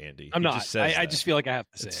sorry, Andy. I'm not. Just I just feel like I have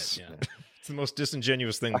to say it. Yeah. It's the most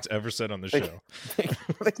disingenuous thing that's ever said on the show.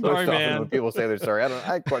 Sorry, man. When people say they're sorry,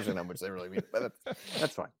 I question how much they really mean, but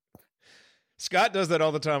that's fine. Scott does that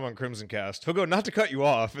all the time on Crimson Cast. He'll go, not to cut you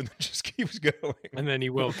off, and then just keeps going. And then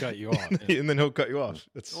he will cut you off. And then he'll cut you off.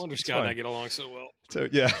 No wonder Scott and I get along so well. So,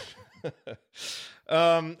 yeah.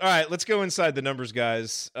 All right, let's go inside the numbers,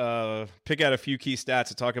 guys. Pick out a few key stats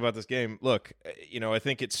to talk about this game. Look, I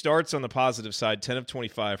think it starts on the positive side, 10 of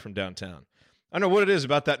 25 from downtown. I don't know what it is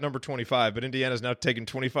about that number 25, but Indiana's now taken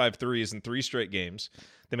 25 threes in 3 straight games.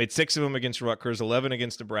 They made 6 of them against Rutgers, 11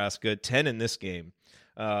 against Nebraska, 10 in this game.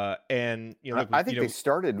 And look, I think they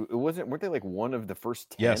started. Weren't they like one of the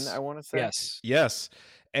first 10? Yes. I want to say. Yes.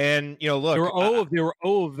 And look, they were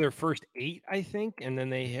 0 of their first 8, I think, and then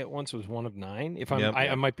they hit once was 1 of 9. If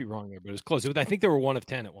I might be wrong there, but it was close. I think they were 1 of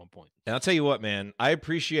 10 at one point. And I'll tell you what, man, I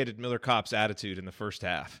appreciated Miller Kopp's attitude in the first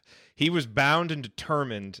half. He was bound and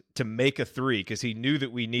determined to make a 3 because he knew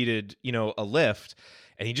that we needed, a lift,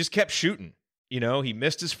 and he just kept shooting. He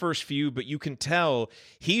missed his first few, but you can tell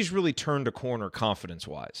he's really turned a corner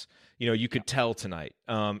confidence-wise. You could tell tonight.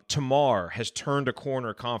 Tamar has turned a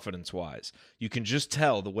corner confidence-wise. You can just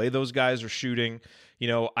tell the way those guys are shooting.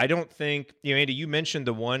 I don't think, Andy, you mentioned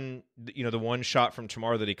the one shot from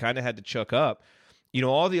Tamar that he kind of had to chuck up.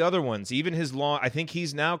 All the other ones, even his long, I think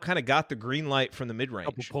he's now kind of got the green light from the mid-range.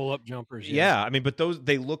 Couple pull-up jumpers. Yeah, I mean, but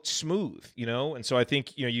they looked smooth, and so I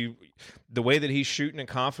think, the way that he's shooting and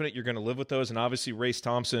confident, you're going to live with those. And obviously Race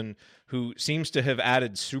Thompson, who seems to have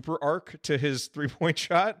added super arc to his 3-point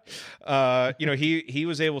shot, he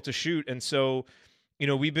was able to shoot. And so,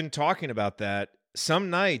 we've been talking about that. Some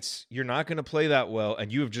nights you're not going to play that well,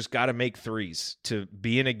 and you have just got to make threes to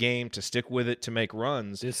be in a game, to stick with it, to make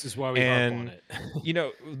runs. This is why we harp on it.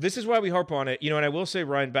 This is why we harp on it. And I will say,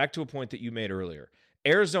 Ryan, back to a point that you made earlier,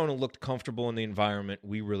 Arizona looked comfortable in the environment.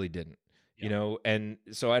 We really didn't, and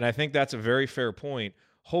I think that's a very fair point.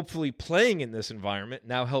 Hopefully playing in this environment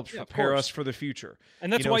now helps prepare us for the future.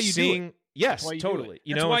 And that's why you do it. Yes, totally.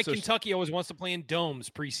 That's why Kentucky always wants to play in domes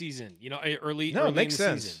preseason. Early. No, it makes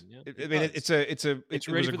in the sense. Season. Yeah, I mean, it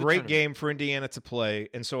was a great game for Indiana to play,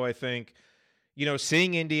 and so I think,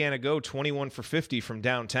 seeing Indiana go 21 for 50 from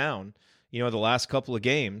downtown, the last couple of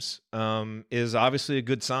games, is obviously a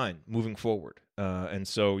good sign moving forward. And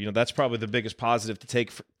so, that's probably the biggest positive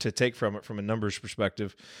to take from it from a numbers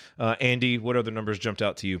perspective. Andy, what other numbers jumped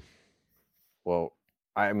out to you? Well,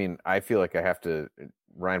 I mean, I feel like I have to.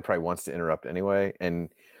 Ryan probably wants to interrupt anyway, and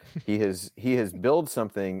he has built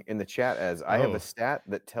something in the chat as I have a stat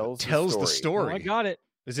that tells the story. Oh, I got it.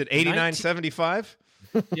 Is it 89-75?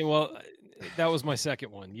 Yeah, well, that was my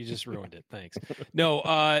second one. You just ruined it. Thanks.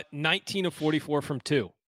 No, 19 of 44 from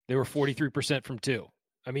 2. They were 43% from 2.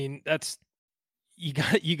 I mean, that's you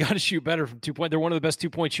got to shoot better from 2 point. They're one of the best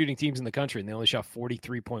 2-point shooting teams in the country, and they only shot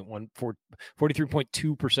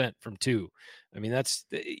 43.2% from 2. I mean, that's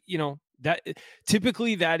that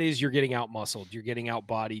typically that is you're getting out muscled, you're getting out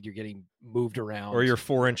bodied, you're getting moved around, or you're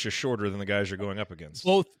 4 inches shorter than the guys you're going up against.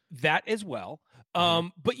 Both that as well.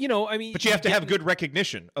 But but you have to have good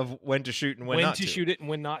recognition of when to shoot and when not to shoot it and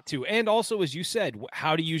when not to. And also, as you said,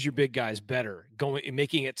 how to use your big guys better,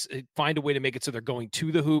 find a way to make it so they're going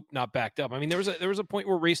to the hoop, not backed up. I mean, there was a point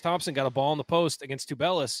where Race Thompson got a ball in the post against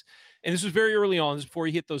Tubelis, and this was very early on. This was before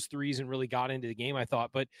he hit those threes and really got into the game, I thought.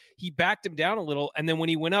 But he backed him down a little, and then when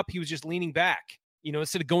he went up, he was just leaning back,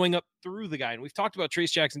 instead of going up through the guy. And we've talked about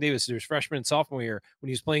Trace Jackson Davis, there's freshman and sophomore year, when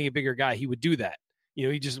he was playing a bigger guy, he would do that.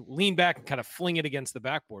 He just leaned back and kind of fling it against the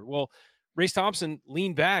backboard. Well, Race Thompson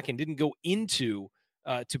leaned back and didn't go into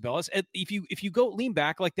Tubelis. If you go lean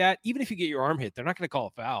back like that, even if you get your arm hit, they're not going to call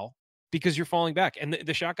a foul. because you're falling back and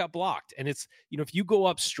the shot got blocked. And it's, if you go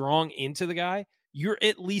up strong into the guy, you're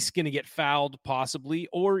at least going to get fouled possibly,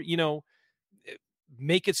 or,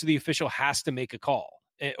 make it so the official has to make a call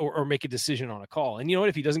or make a decision on a call. And you know what,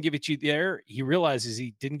 if he doesn't give it to you there, he realizes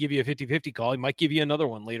he didn't give you a 50-50 call. He might give you another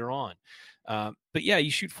one later on. But yeah,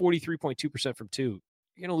 you shoot 43.2% from two,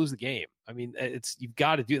 you're going to lose the game. I mean, you've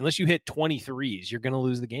got to do, unless you hit 23s, you're going to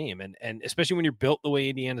lose the game. And especially when you're built the way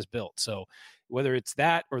Indiana's built. So whether it's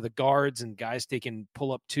that or the guards and guys taking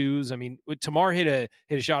pull up twos. I mean, Tamar hit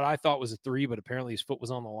a shot I thought was a 3, but apparently his foot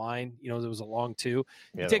was on the line. There was a long 2.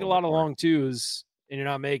 You take a lot of long 2s and you're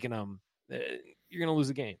not making them, you're going to lose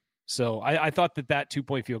the game. So I thought that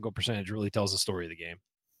 2-point field goal percentage really tells the story of the game.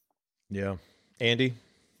 Yeah. Andy,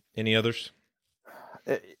 any others?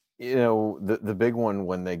 The big one,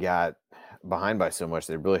 when they got behind by so much,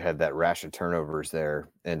 they really had that rash of turnovers there.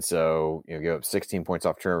 And so, give up 16 points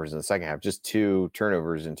off turnovers in the second half, just 2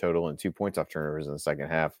 turnovers in total and 2 points off turnovers in the second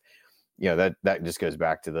half. That just goes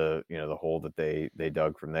back to the hole that they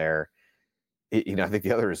dug from there. I think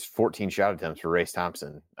the other is 14 shot attempts for Race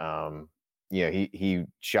Thompson. He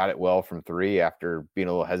shot it well from 3 after being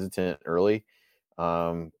a little hesitant early.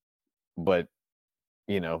 But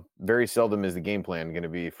very seldom is the game plan going to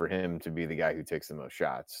be for him to be the guy who takes the most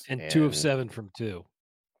shots. And 2 of 7 from 2.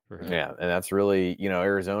 For him. Yeah, and that's really,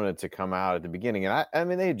 Arizona to come out at the beginning. And I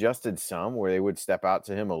mean, they adjusted some where they would step out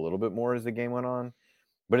to him a little bit more as the game went on.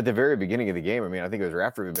 But at the very beginning of the game, I mean, I think it was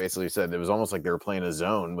Raftery basically said it was almost like they were playing a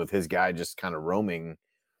zone with his guy just kind of roaming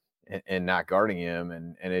and not guarding him.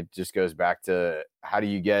 And it just goes back to, how do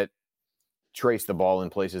you trace the ball in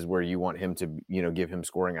places where you want him to, give him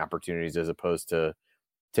scoring opportunities, as opposed to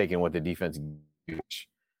taking what the defense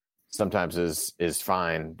sometimes is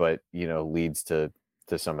fine, but leads to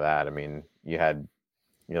some of that. I mean, you had,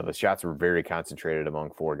 the shots were very concentrated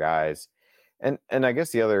among 4 guys, and I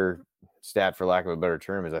guess the other stat, for lack of a better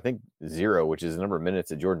term, is I think 0, which is the number of minutes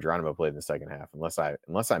that Jordan Geronimo played in the second half, unless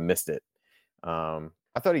I missed it.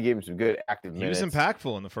 I thought he gave him some good active minutes. He was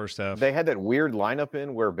impactful in the first half. They had that weird lineup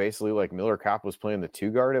in where basically like Miller Kopp was playing the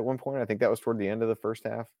 2 guard at one point. I think that was toward the end of the first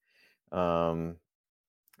half.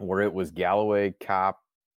 Where it was Galloway, Kopp,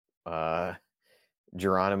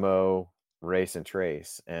 Geronimo, Race, and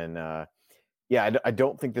Trace. And I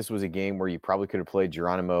don't think this was a game where you probably could have played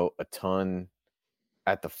Geronimo a ton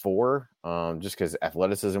at the 4, just because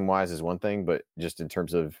athleticism wise is one thing, but just in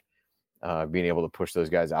terms of being able to push those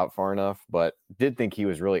guys out far enough. But did think he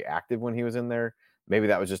was really active when he was in there. Maybe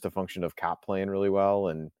that was just a function of Kopp playing really well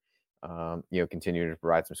and continuing to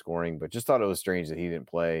provide some scoring, but just thought it was strange that he didn't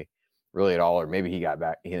play really at all, or maybe he got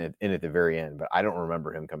back in at the very end, but I don't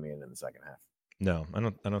remember him coming in the second half. No,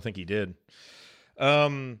 I don't think he did.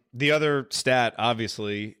 The other stat,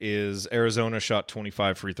 obviously, is Arizona shot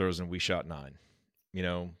 25 free throws and we shot 9.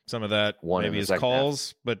 Some of that maybe is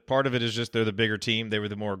calls, but part of it is just they're the bigger team. They were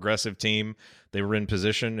the more aggressive team. They were in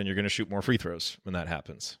position, and you're going to shoot more free throws when that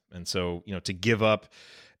happens. And so, to give up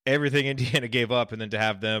everything Indiana gave up and then to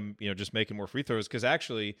have them, just making more free throws, because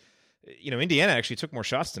actually, Indiana actually took more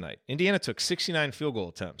shots tonight. Indiana took 69 field goal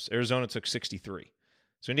attempts. Arizona took 63.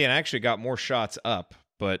 So Indiana actually got more shots up,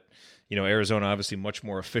 but, Arizona obviously much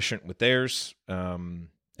more efficient with theirs, and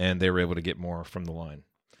they were able to get more from the line.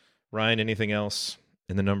 Ryan, anything else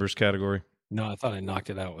in the numbers category? No, I thought I knocked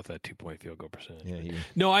it out with that 2-point field goal percentage. Yeah,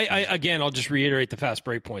 No, I again, I'll just reiterate the fast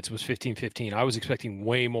break points. It was 15-15. I was expecting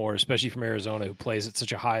way more, especially from Arizona, who plays at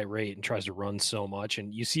such a high rate and tries to run so much.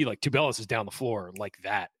 And you see, like, Tubelis is down the floor like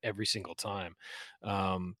that every single time.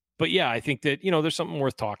 But yeah, I think that, there's something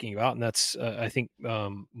worth talking about. And that's, I think,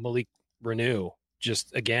 Malik Renew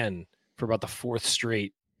just, again, for about the 4th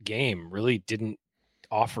straight game, really didn't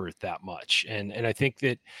offer it that much. And I think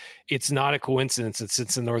that it's not a coincidence that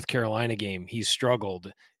since the North Carolina game, he's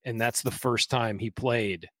struggled. And that's the first time he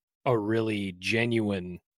played a really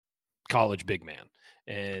genuine college big man.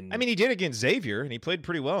 And I mean, he did against Xavier, and he played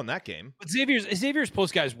pretty well in that game. But Xavier's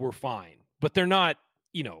post guys were fine, but they're not,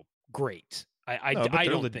 great. I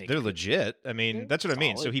don't think they're legit. I mean, that's what I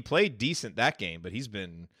mean. So he played decent that game, but he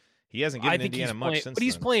hasn't given Indiana much since. But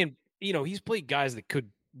he's then. playing, he's played guys that could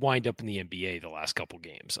wind up in the NBA the last couple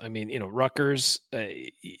games. I mean, Rutgers,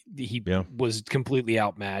 he was completely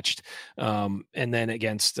outmatched. And then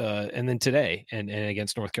and then today and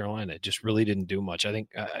against North Carolina, just really didn't do much. I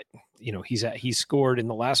think, he's scored in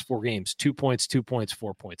the last 4 games, 2 points, 2 points,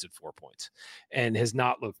 4 points, and 4 points, and has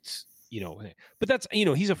not looked, but that's,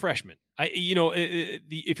 he's a freshman.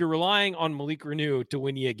 If you're relying on Malik Renew to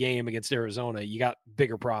win you a game against Arizona, you got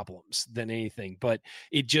bigger problems than anything. But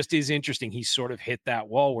it just is interesting. He's sort of hit that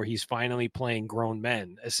wall where he's finally playing grown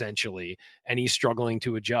men, essentially, and he's struggling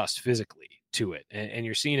to adjust physically. to it. And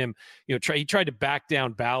you're seeing him, he tried to back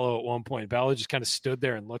down Ballo at one point. Ballo just kind of stood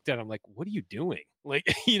there and looked at him like, what are you doing? Like,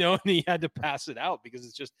 and he had to pass it out because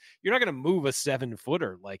it's just, you're not going to move a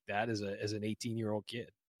 7-footer like that as an 18-year-old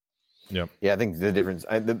kid. Yeah. I think the difference,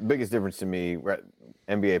 the biggest difference to me,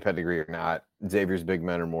 NBA pedigree or not, Xavier's big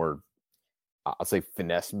men are more, I'll say,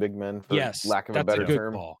 finesse big men, for lack of a better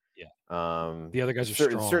term. Call. Yeah. The other guys are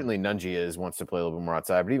strong. Certainly Nungia wants to play a little bit more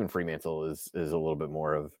outside, but even Fremantle is a little bit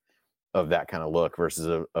more of that kind of look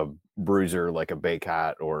versus a bruiser like a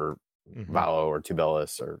Baycott or Valo or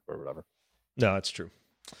Tubelis or whatever. No, that's true.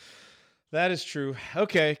 That is true.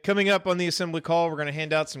 Okay, coming up on the Assembly Call, we're going to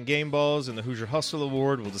hand out some game balls and the Hoosier Hustle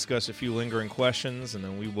Award. We'll discuss a few lingering questions, and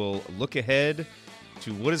then we will look ahead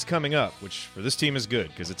to what is coming up, which for this team is good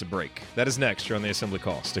because it's a break. That is next here on the Assembly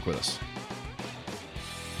Call. Stick with us.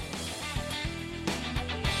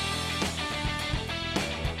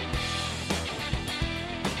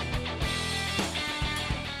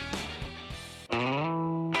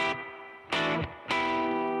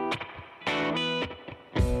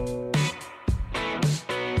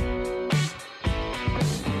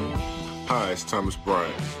 Hi, it's Thomas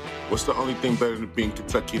Bryant. What's the only thing better than being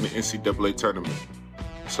Kentucky in the NCAA tournament?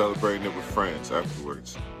 Celebrating it with friends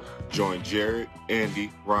afterwards. Join Jared, Andy,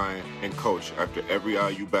 Ryan, and Coach after every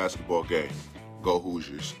IU basketball game. Go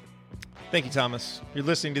Hoosiers. Thank you, Thomas. You're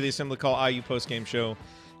listening to the Assembly Call IU postgame show.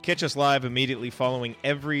 Catch us live immediately following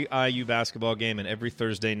every IU basketball game and every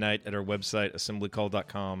Thursday night at our website,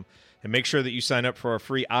 assemblycall.com. And make sure that you sign up for our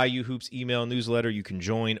free IU Hoops email newsletter. You can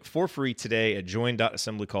join for free today at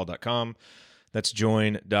join.assemblycall.com. That's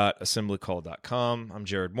join.assemblycall.com. I'm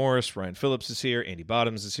Jared Morris. Ryan Phillips is here. Andy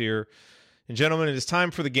Bottoms is here. And gentlemen, it is time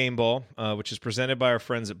for the game ball, which is presented by our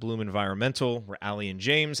friends at Bloom Environmental, where Allie and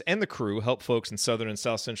James and the crew help folks in southern and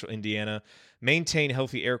south central Indiana maintain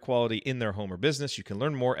healthy air quality in their home or business. You can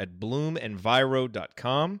learn more at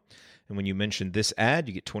bloomenviro.com. And when you mention this ad,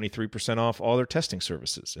 you get 23% off all their testing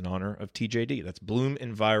services in honor of TJD. That's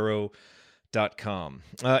bloomenviro.com.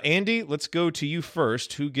 Andy, let's go to you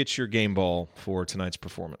first. Who gets your game ball for tonight's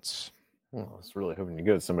performance? Well, I was really hoping to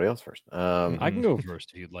go to somebody else first. I can go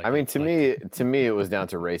first if you'd like. I mean, to me, it was down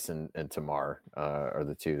to Race and Tamar are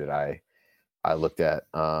the two that I looked at.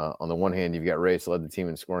 On the one hand, you've got Race led the team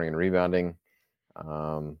in scoring and rebounding.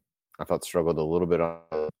 I thought struggled a little bit on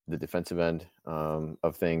the defensive end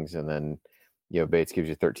of things, and then Bates gives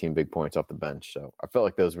you 13 big points off the bench. So I felt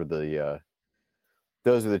like those were the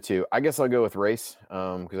two. I guess I'll go with Race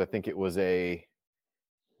because I think it was a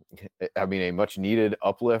much needed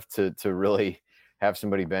uplift to really have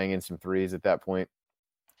somebody bang in some threes at that point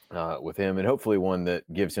with him, and hopefully one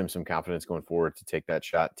that gives him some confidence going forward to take that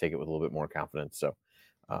shot, take it with a little bit more confidence. So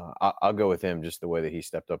I'll go with him, just the way that he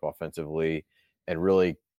stepped up offensively and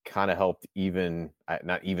really kind of helped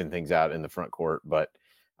not even things out in the front court, but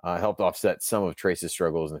helped offset some of Trace's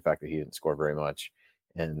struggles and the fact that he didn't score very much,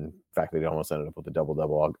 and the fact that he almost ended up with a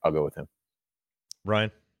double-double. I'll go with him.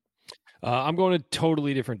 Ryan? I'm going a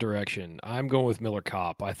totally different direction. I'm going with Miller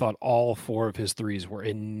Kopp. I thought all 4 of his threes were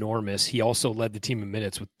enormous. He also led the team in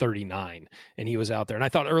minutes with 39, and he was out there. And I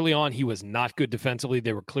thought early on he was not good defensively.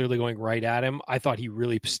 They were clearly going right at him. I thought he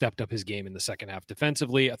really stepped up his game in the second half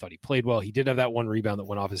defensively. I thought he played well. He did have that one rebound that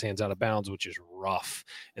went off his hands out of bounds, which is rough.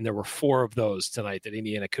 And there were 4 of those tonight that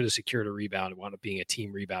Indiana could have secured a rebound. It wound up being a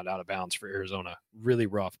team rebound out of bounds for Arizona. Really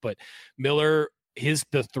rough. But Miller,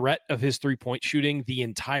 the threat of his 3-point shooting the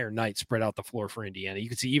entire night spread out the floor for Indiana. You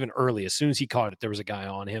could see even early, as soon as he caught it, there was a guy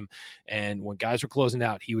on him. And when guys were closing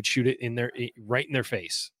out, he would shoot it right in their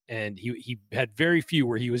face. And he had very few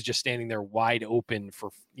where he was just standing there wide open for,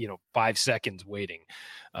 5 seconds waiting.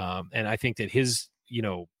 And I think that his,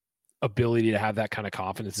 ability to have that kind of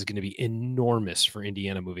confidence is going to be enormous for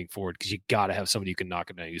Indiana moving forward, because you got to have somebody who can knock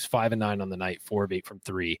it down. He was 5 of 9 on the night, 4 of 8 from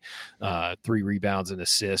 3, 3 rebounds, and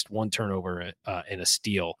assist, 1 turnover, and a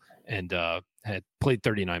steal, and had played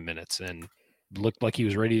 39 minutes and looked like he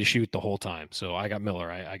was ready to shoot the whole time. So I got Miller.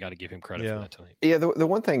 I got to give him credit for that tonight. Yeah, the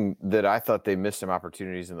one thing that I thought they missed some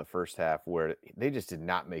opportunities in the first half where they just did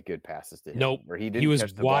not make good passes to him. Nope. Where he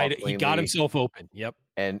was wide. He got himself open. Yep.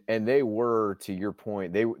 And they were, to your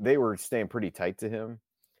point, they were staying pretty tight to him.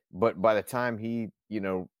 But by the time he,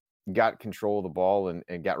 got control of the ball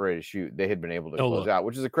and got ready to shoot, they had been able to close out,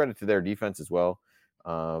 which is a credit to their defense as well.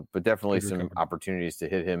 But definitely some opportunities to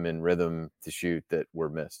hit him in rhythm to shoot that were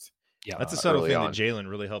missed. Yeah. That's a subtle early thing on. that Jalen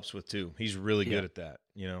really helps with too. He's really good at that,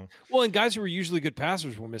 you know. Well, and guys who were usually good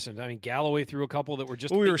passers were missing. I mean, Galloway threw a couple that were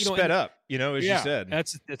just. Well, we were you know, sped and- up, you know, as you said.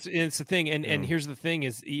 It's the thing. And Yeah. here's the thing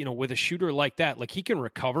is, you know, with a shooter like that, like he can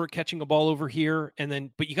recover catching a ball over here, and then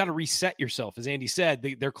but you got to reset yourself. As Andy said,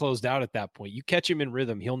 they're closed out at that point. You catch him in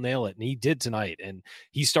rhythm, he'll nail it, and he did tonight. And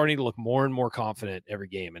he's starting to look more and more confident every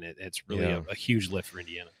game, and it's really a huge lift for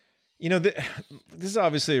Indiana. You know, this is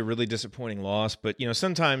obviously a really disappointing loss, but, you know,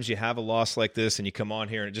 sometimes you have a loss like this and you come on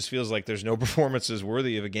here and it just feels like there's no performances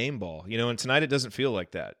worthy of a game ball, you know, and tonight it doesn't feel like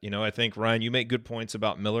that. You know, I think, Ryan, you make good points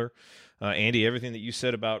about Miller. Andy, everything that you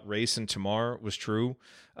said about Race and Tamar was true.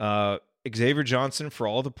 Xavier Johnson, for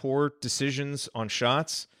all the poor decisions on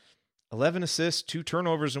shots, 11 assists, 2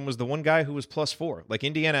 turnovers, and was the one guy who was +4. Like,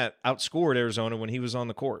 Indiana outscored Arizona when he was on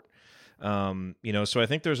the court. You know, so I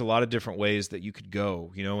think there's a lot of different ways that you could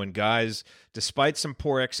go, you know, and guys, despite some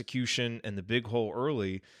poor execution and the big hole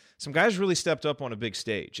early, some guys really stepped up on a big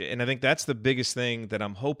stage. And I think that's the biggest thing that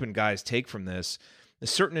I'm hoping guys take from this.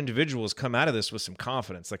 Certain individuals come out of this with some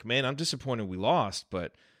confidence. Like, man, I'm disappointed we lost,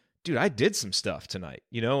 but dude, I did some stuff tonight,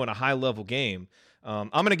 you know, in a high level game.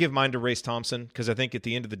 I'm going to give mine to Race Thompson because I think at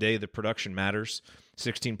the end of the day, the production matters.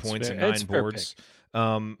 16 points and 9 boards.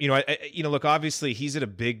 You know, look, obviously he's at a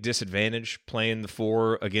big disadvantage playing the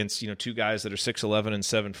 4 against, you know, 2 guys that are 6'11" and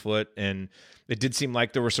 7 foot. And it did seem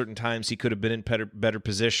like there were certain times he could have been in better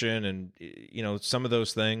position and, you know, some of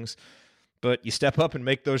those things. But you step up and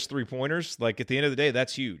make those 3-pointers. Like, at the end of the day,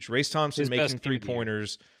 that's huge. Race Thompson making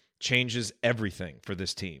 3-pointers changes everything for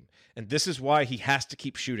this team. And this is why he has to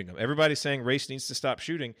keep shooting them. Everybody's saying Race needs to stop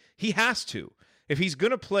shooting. He has to. If he's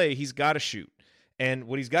going to play, he's got to shoot. And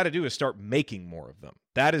what he's got to do is start making more of them.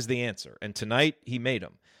 That is the answer. And tonight, he made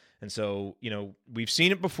them. And so, you know, we've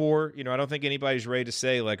seen it before. You know, I don't think anybody's ready to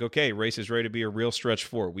say, like, okay, Race is ready to be a real stretch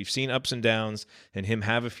 4. We've seen ups and downs and him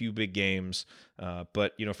have a few big games.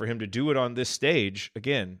 But, you know, for him to do it on this stage,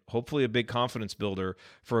 again, hopefully a big confidence builder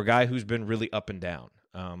for a guy who's been really up and down.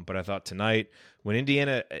 But I thought tonight, when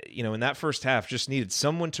Indiana, you know, in that first half just needed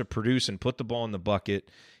someone to produce and put the ball in the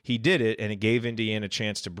bucket, he did it, and it gave Indiana a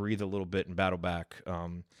chance to breathe a little bit and battle back.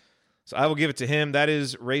 So I will give it to him. That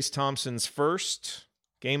is Race Thompson's first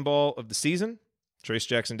game ball of the season. Trace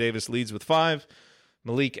Jackson Davis leads with 5.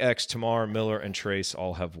 Malik X, Tamar, Miller, and Trace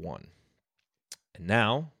all have 1. And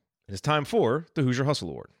now it is time for the Hoosier Hustle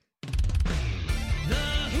Award.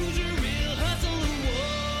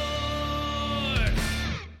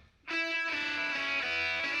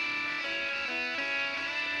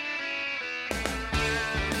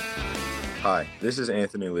 Hi, this is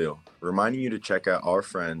Anthony Leal, reminding you to check out our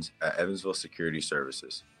friends at Evansville Security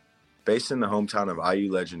Services. Based in the hometown of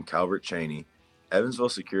IU legend Calvert Chaney, Evansville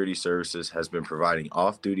Security Services has been providing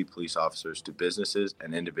off-duty police officers to businesses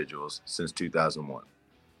and individuals since 2001.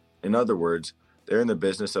 In other words, they're in the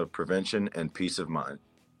business of prevention and peace of mind.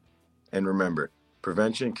 And remember,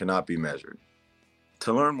 prevention cannot be measured.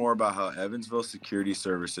 To learn more about how Evansville Security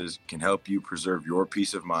Services can help you preserve your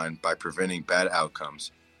peace of mind by preventing bad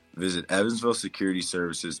outcomes, visit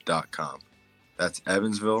EvansvilleSecurityServices.com. That's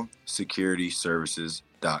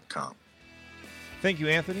EvansvilleSecurityServices.com. Thank you,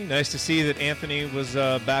 Anthony. Nice to see that Anthony was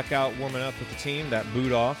back out warming up with the team. That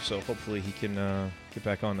boot off, so hopefully he can get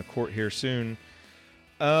back on the court here soon.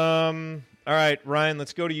 All right, Ryan,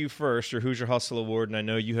 let's go to you first, your Hoosier Hustle Award, and I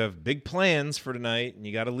know you have big plans for tonight, and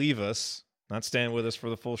you got to leave us, not staying with us for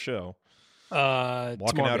the full show.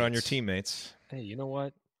 Walking out on your teammates. Hey, you know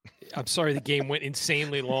what? I'm sorry the game went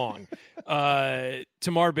insanely long.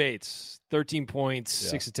 Tamar Bates, 13 points,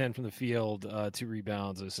 6 of 10 from the field, 2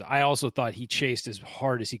 rebounds. I also thought he chased as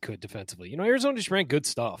hard as he could defensively. You know, Arizona just ran good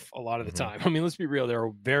stuff a lot of the time. I mean, let's be real. They're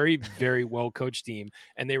a very, very well-coached team,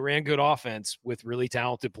 and they ran good offense with really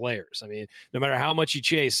talented players. I mean, no matter how much you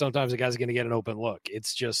chase, sometimes the guy's going to get an open look.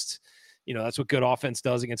 It's just, you know, that's what good offense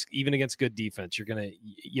does even against good defense. You're going to,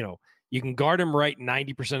 you know, you can guard them right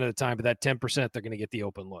 90% of the time, but that 10%, they're going to get the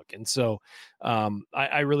open look. And so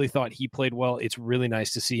I really thought he played well. It's really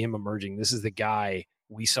nice to see him emerging. This is the guy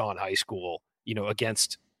we saw in high school, you know,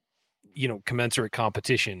 against, you know, commensurate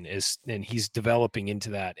competition and he's developing into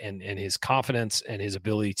that. And his confidence and his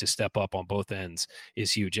ability to step up on both ends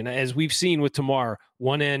is huge. And as we've seen with Tamar,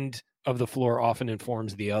 one end of the floor often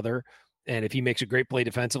informs the other. And if he makes a great play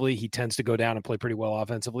defensively, he tends to go down and play pretty well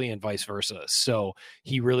offensively and vice versa. So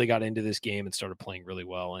he really got into this game and started playing really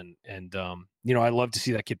well. And you know, I love to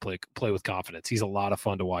see that kid play with confidence. He's a lot of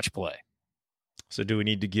fun to watch play. So do we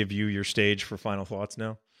need to give you your stage for final thoughts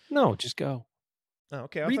now? No, just go. Oh,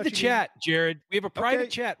 okay. Read the chat, Jared. We have a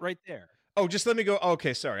private chat right there. Oh, just let me go.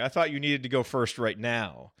 Okay, sorry. I thought you needed to go first right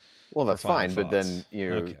now. Well, that's final fine, but then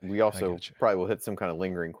thoughts. we I also gotcha. probably will hit some kind of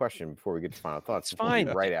lingering question before we get to final thoughts. It's fine.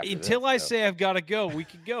 Right after Until this, I so. say I've got to go, we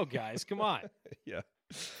can go, guys. Come on. Yeah.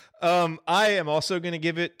 I am also going to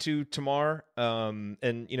give it to Tamar.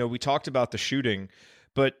 And, we talked about the shooting,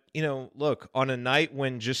 but, look, on a night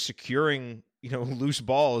when just securing, loose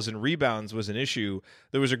balls and rebounds was an issue,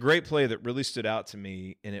 there was a great play that really stood out to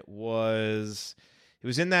me, and it was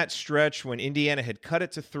in that stretch when Indiana had cut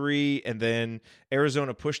it to 3, and then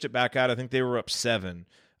Arizona pushed it back out. I think they were up 7.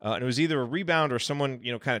 And it was either a rebound or someone,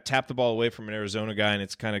 kind of tapped the ball away from an Arizona guy, and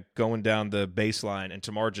it's kind of going down the baseline, and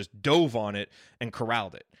Tamar just dove on it and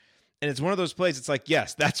corralled it. And it's one of those plays, it's like,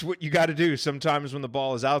 yes, that's what you got to do sometimes when the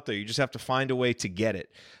ball is out there. You just have to find a way to get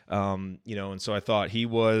it. And so I thought he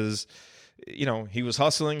was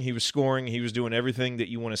hustling, he was scoring, he was doing everything that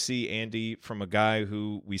you want to see, Andy, from a guy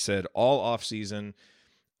who we said all offseason,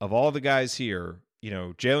 of all the guys here,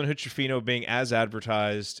 Jalen Hood-Schifino being as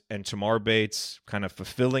advertised and Tamar Bates kind of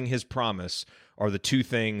fulfilling his promise are the two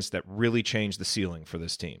things that really change the ceiling for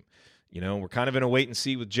this team. We're kind of in a wait and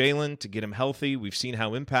see with Jalen to get him healthy. We've seen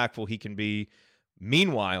how impactful he can be.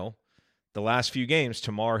 Meanwhile, the last few games,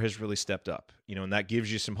 Tamar has really stepped up, and that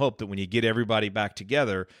gives you some hope that when you get everybody back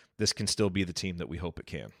together, this can still be the team that we hope it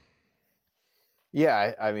can.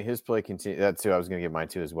 Yeah, I mean, his play continues. That's who I was going to give mine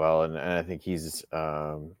to as well. And I think he's,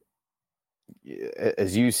 as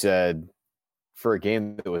you said, for a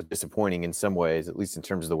game that was disappointing in some ways, at least in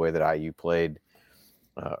terms of the way that IU played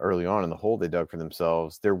early on in the hole they dug for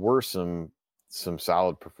themselves, there were some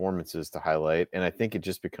solid performances to highlight. And I think it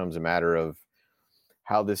just becomes a matter of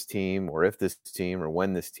how this team, or if this team, or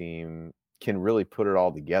when this team can really put it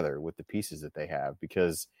all together with the pieces that they have.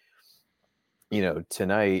 Because,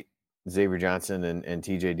 tonight, Xavier Johnson and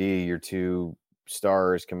TJD, your two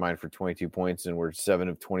stars, combined for 22 points, and we're 7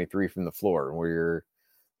 of 23 from the floor, where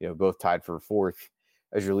you're, both tied for 4th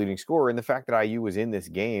as your leading scorer. And the fact that IU was in this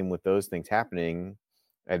game with those things happening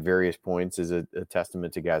at various points is a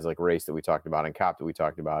testament to guys like Race that we talked about, and Kopp that we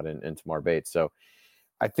talked about, and Tamar Bates. So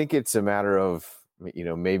I think it's a matter of,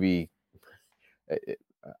 maybe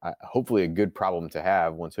hopefully a good problem to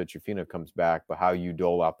have once Hood-Schifino comes back, but how you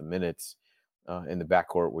dole out the minutes in the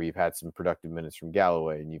backcourt, where you've had some productive minutes from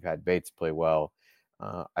Galloway and you've had Bates play well.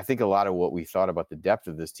 I think a lot of what we thought about the depth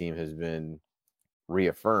of this team has been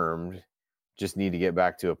reaffirmed. Just need to get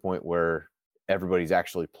back to a point where everybody's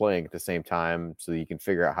actually playing at the same time, so that you can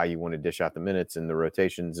figure out how you want to dish out the minutes and the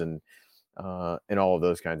rotations and all of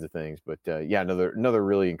those kinds of things. But another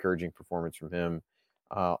really encouraging performance from him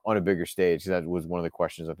on a bigger stage. That was one of the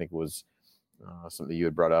questions I think was something you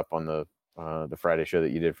had brought up on the Friday show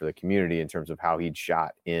that you did for the community, in terms of how he'd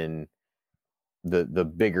shot in the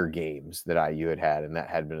bigger games that IU had, and that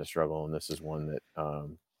had been a struggle. And this is one that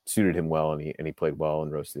suited him well, and he played well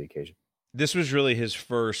and rose to the occasion. This was really his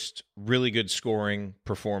first really good scoring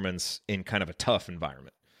performance in kind of a tough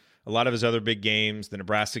environment. A lot of his other big games, the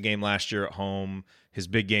Nebraska game last year at home, his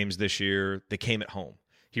big games this year, they came at home.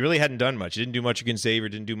 He really hadn't done much. He didn't do much against Xavier,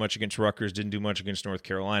 didn't do much against Rutgers, didn't do much against North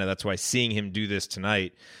Carolina. That's why seeing him do this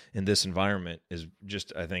tonight in this environment is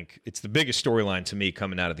just, I think, it's the biggest storyline to me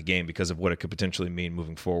coming out of the game, because of what it could potentially mean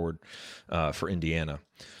moving forward for Indiana.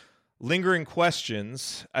 Lingering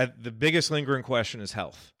questions. The biggest lingering question is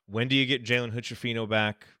health. When do you get Jalen Hood-Schifino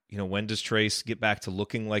back? When does Trace get back to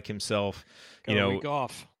looking like himself? A week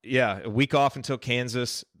off. Yeah, a week off until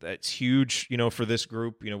Kansas. That's huge, for this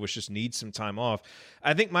group, which just needs some time off.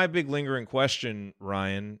 I think my big lingering question,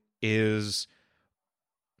 Ryan, is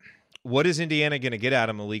what is Indiana going to get out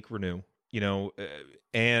of Malik Renew?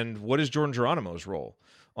 And what is Jordan Geronimo's role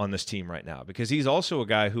on this team right now? Because he's also a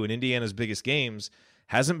guy who in Indiana's biggest games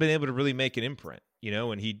hasn't been able to really make an imprint,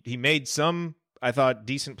 and he made some, I thought,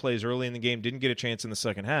 decent plays early in the game, didn't get a chance in the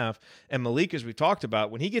second half. And Malik, as we talked about,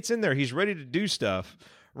 when he gets in there, he's ready to do stuff.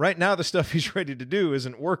 Right now, the stuff he's ready to do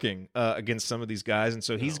isn't working against some of these guys. And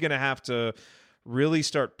so he's going to have to really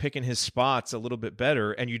start picking his spots a little bit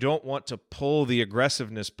better. And you don't want to pull the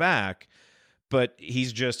aggressiveness back, but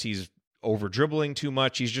he's over dribbling too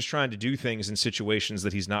much. He's just trying to do things in situations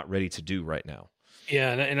that he's not ready to do right now.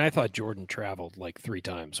 Yeah, and I thought Jordan traveled like 3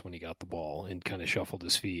 times when he got the ball and kind of shuffled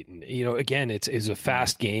his feet. And, again, it's a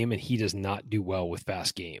fast game, and he does not do well with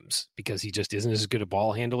fast games because he just isn't as good a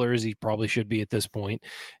ball handler as he probably should be at this point.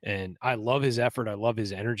 And I love his effort. I love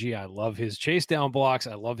his energy. I love his chase down blocks.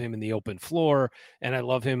 I love him in the open floor, and I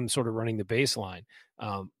love him sort of running the baseline.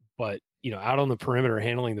 But out on the perimeter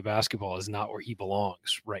handling the basketball is not where he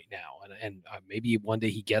belongs right now. And maybe one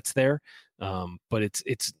day he gets there, but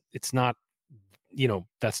it's not.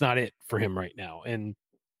 That's not it for him right now. And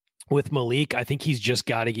with Malik, I think he's just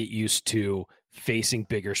got to get used to facing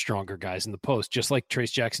bigger, stronger guys in the post, just like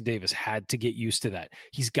Trace Jackson Davis had to get used to that.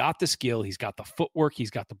 He's got the skill, he's got the footwork, he's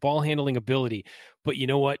got the ball handling ability, but you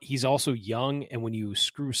know what? He's also young, and when you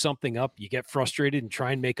screw something up, you get frustrated and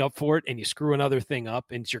try and make up for it, and you screw another thing up,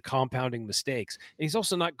 and you're compounding mistakes. And he's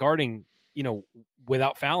also not guarding,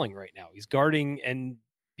 without fouling right now. He's guarding and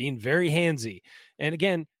being very handsy. And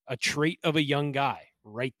again, a trait of a young guy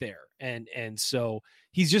right there. And so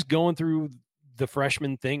he's just going through the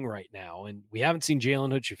freshman thing right now. And we haven't seen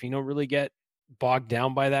Jalen Hood-Schifino really get bogged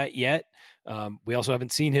down by that yet. We also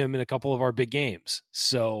haven't seen him in a couple of our big games.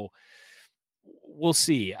 So we'll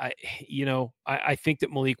see. I think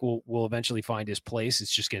that Malik will eventually find his place.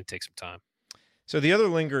 It's just going to take some time. So the other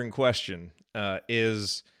lingering question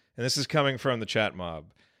is, and this is coming from the chat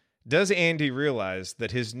mob, does Andy realize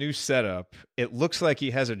that his new setup, it looks like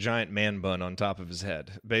he has a giant man bun on top of his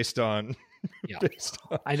head based on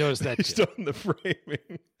I noticed that based too. on the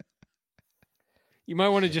framing. You might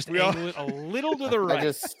want to just angle it a little to the right. I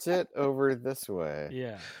just sit over this way.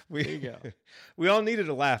 Yeah, there you go. We all needed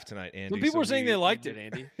a laugh tonight, Andy. Some people were saying they liked it,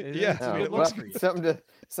 Andy. Yeah. It's a good look for you.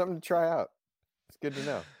 Something to try out. It's good to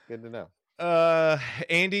know. Good to know.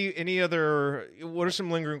 Andy, what are some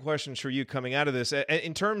lingering questions for you coming out of this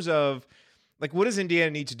in terms of, like, what does Indiana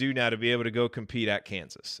need to do now to be able to go compete at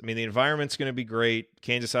Kansas? I mean, the environment's going to be great.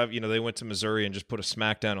 Kansas, they went to Missouri and just put a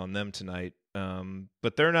smackdown on them tonight.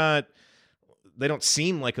 But they don't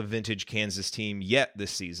seem like a vintage Kansas team yet this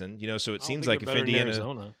season, so it seems like if Indiana,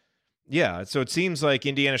 Arizona. Yeah. So it seems like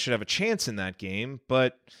Indiana should have a chance in that game,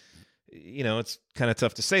 but it's kind of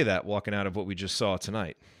tough to say that walking out of what we just saw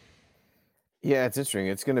tonight. Yeah, it's interesting.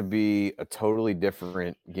 It's going to be a totally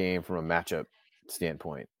different game from a matchup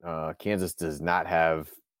standpoint. Kansas does not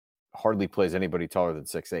hardly plays anybody taller than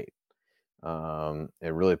 6'8".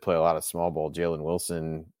 They really play a lot of small ball. Jalen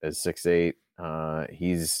Wilson is 6'8".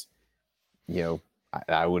 He's,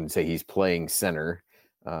 I wouldn't say he's playing center,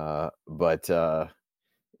 but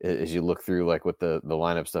as you look through like what the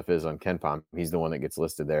lineup stuff is on KenPom, he's the one that gets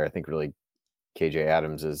listed there. I think really KJ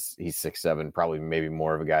Adams he's 6'7", probably maybe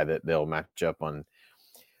more of a guy that they'll match up on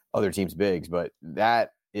other teams' bigs, but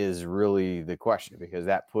that is really the question, because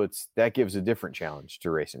that gives a different challenge to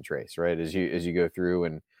Race and Trace, right? As you go through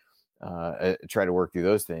and try to work through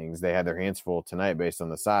those things, they had their hands full tonight based on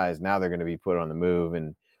the size. Now they're going to be put on the move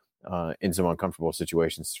and in some uncomfortable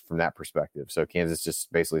situations from that perspective. So Kansas just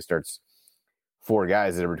basically starts 4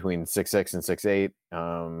 guys that are between 6'6" and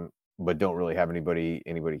 6'8", but don't really have anybody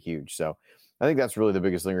huge. So I think that's really the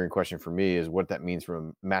biggest lingering question for me, is what that means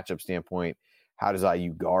from a matchup standpoint. How does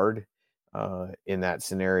IU guard in that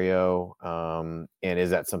scenario? And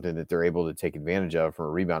is that something that they're able to take advantage of from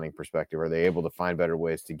a rebounding perspective? Are they able to find better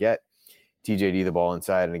ways to get TJD the ball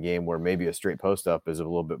inside in a game where maybe a straight post up is a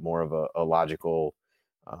little bit more of a logical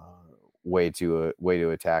way to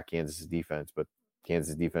attack Kansas's defense? But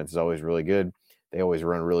Kansas defense is always really good. They always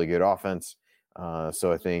run really good offense.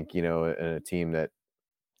 So I think, in a team that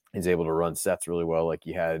is able to run sets really well, like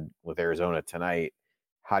you had with Arizona tonight,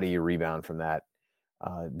 how do you rebound from that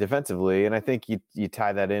defensively? And I think you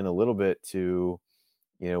tie that in a little bit to,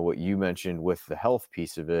 what you mentioned with the health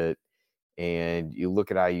piece of it, and you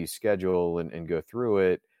look at IU's schedule and go through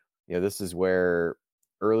it. This is where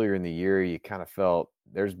earlier in the year you kind of felt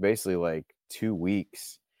there's basically like 2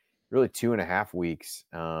 weeks, really 2.5 weeks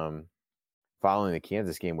following the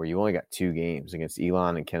Kansas game where you only got 2 games against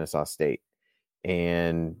Elon and Kennesaw State.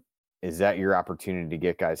 And is that your opportunity to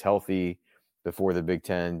get guys healthy before the Big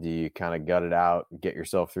Ten? Do you kind of gut it out, get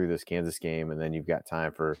yourself through this Kansas game, and then you've got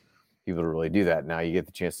time for people to really do that? Now you get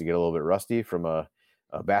the chance to get a little bit rusty from a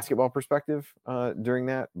basketball perspective during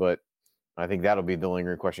that. But I think that'll be the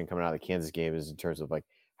lingering question coming out of the Kansas game, is in terms of like,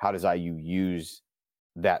 how does IU use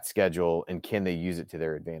that schedule, and can they use it to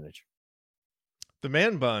their advantage? The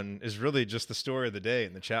man bun is really just the story of the day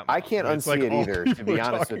in the chat. I can't unsee it either, to be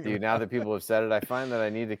honest with you. Now that people have said it, I find that I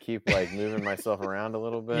need to keep like moving myself around a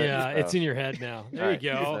little bit. Yeah, so. it's in your head now. There you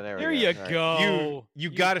go. So there you go.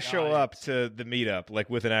 You got to show up to the meetup like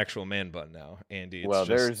with an actual man bun now, Andy.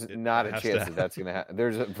 There's not a chance that that's going to happen.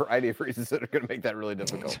 There's a variety of reasons that are going to make that really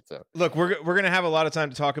difficult. So look, we're going to have a lot of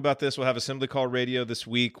time to talk about this. We'll have Assembly Call Radio this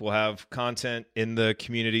week. We'll have content in the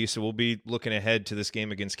community, so we'll be looking ahead to this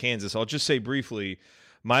game against Kansas. I'll just say briefly,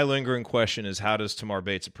 my lingering question is, how does Tamar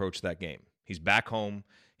Bates approach that game? He's back home.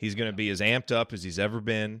 He's going to be as amped up as he's ever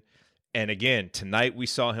been. And again, tonight we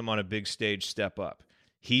saw him on a big stage step up.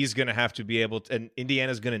 He's going to have to be able to, and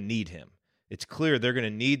Indiana's going to need him. It's clear they're going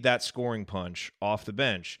to need that scoring punch off the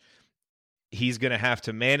bench. He's going to have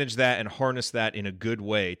to manage that and harness that in a good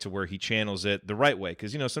way to where he channels it the right way.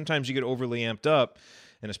 Because, sometimes you get overly amped up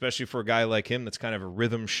and especially for a guy like him that's kind of a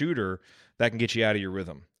rhythm shooter, that can get you out of your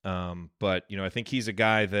rhythm. But I think he's a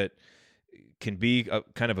guy that can be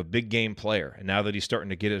kind of a big game player, and now that he's starting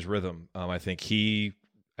to get his rhythm, I think he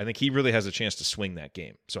really has a chance to swing that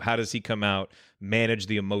game. So how does he come out, manage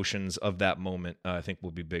the emotions of that moment, I think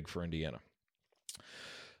will be big for Indiana.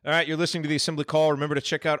 All right, you're listening to the Assembly Call. Remember to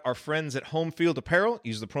check out our friends at Home Field Apparel.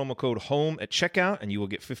 Use the promo code HOME at checkout, and you will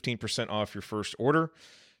get 15% off your first order.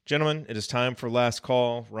 Gentlemen, it is time for last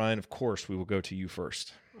call. Ryan, of course, we will go to you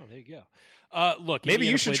first. Oh, there you go. Look, maybe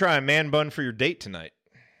you should try a man bun for your date tonight.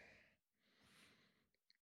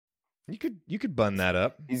 You could bun that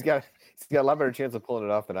up. He's got a lot better chance of pulling it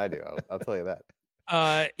off than I do. I'll tell you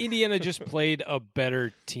that. Indiana just played a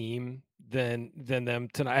better team than them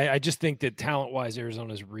tonight. I just think that talent-wise,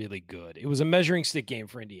 Arizona is really good. It was a measuring stick game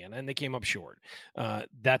for Indiana, and they came up short.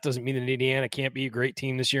 That doesn't mean that Indiana can't be a great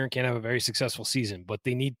team this year and can't have a very successful season, but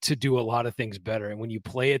they need to do a lot of things better. And when you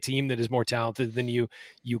play a team that is more talented than you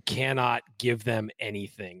cannot give them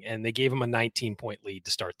anything. And they gave them a 19-point lead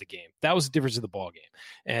to start the game. That was the difference of the ball game.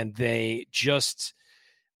 And they just,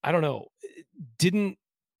 I don't know, didn't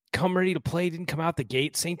come ready to play, didn't come out the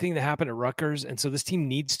gate. Same thing that happened at Rutgers. And so this team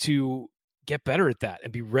needs to get better at that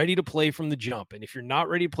and be ready to play from the jump. And if you're not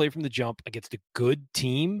ready to play from the jump against a good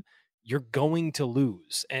team, you're going to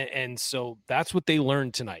lose. And so that's what they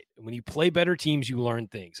learned tonight. When you play better teams, you learn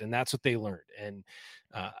things, and that's what they learned. And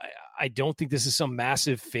I don't think this is some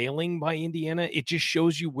massive failing by Indiana. It just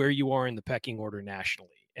shows you where you are in the pecking order nationally.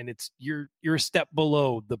 And it's you're a step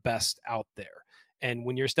below the best out there. And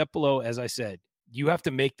when you're a step below, as I said, you have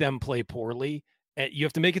to make them play poorly. You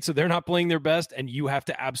have to make it so they're not playing their best, and you have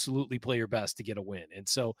to absolutely play your best to get a win. And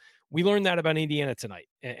so we learned that about Indiana tonight,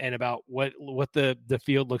 and about what the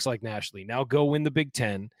field looks like nationally. Now go win the Big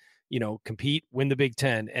Ten, compete, win the Big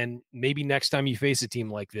Ten, and maybe next time you face a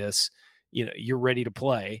team like this, you're ready to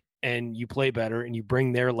play, and you play better, and you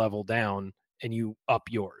bring their level down, and you up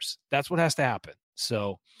yours. That's what has to happen.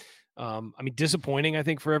 So, disappointing, I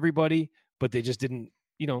think, for everybody, but they just didn't,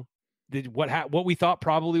 what we thought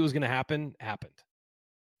probably was going to happen happened.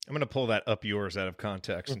 I'm going to pull that up yours out of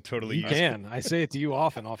context and totally you can. I say it to you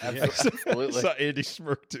often. Absolutely. Saw Andy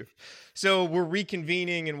smirk too. So we're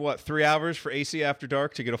reconvening in 3 hours for AC After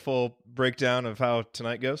Dark to get a full breakdown of how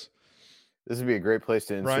tonight goes? This would be a great place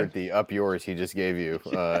to insert Ryan? the up yours he just gave you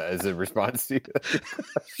as a response to you.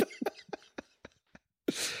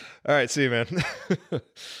 All right, see you, man.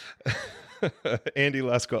 Andy,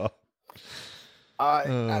 last call.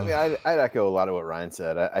 I'd echo a lot of what Ryan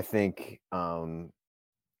said. I think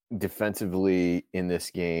defensively in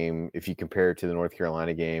this game, if you compare it to the North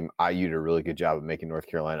Carolina game, IU did a really good job of making North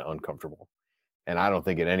Carolina uncomfortable. And I don't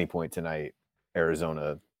think at any point tonight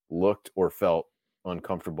Arizona looked or felt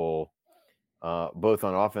uncomfortable, both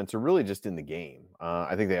on offense or really just in the game.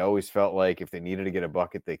 I think they always felt like if they needed to get a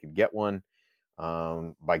bucket, they could get one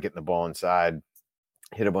by getting the ball inside.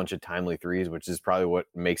 Hit a bunch of timely threes, which is probably what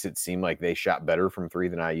makes it seem like they shot better from three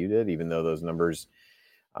than IU did, even though those numbers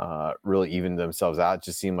really evened themselves out. It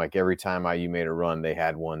just seemed like every time IU made a run, they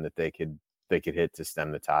had one that they could hit to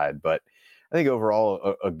stem the tide. But I think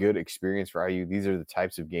overall a good experience for IU. These are the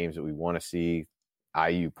types of games that we want to see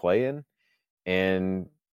IU play in. And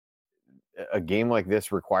a game like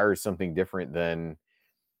this requires something different than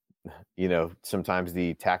sometimes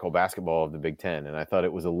the tackle basketball of the Big Ten. And I thought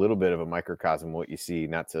it was a little bit of a microcosm of what you see,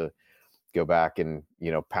 not to go back and,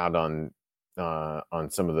 pound on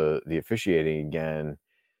some of the officiating again,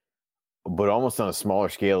 but almost on a smaller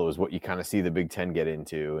scale is what you kind of see the Big Ten get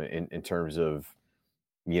into in terms of,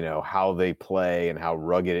 how they play and how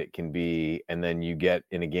rugged it can be. And then you get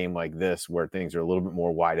in a game like this where things are a little bit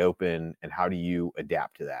more wide open, and how do you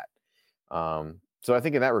adapt to that? So I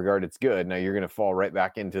think in that regard, it's good. Now you're going to fall right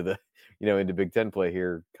back into the, into Big Ten play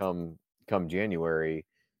here come January,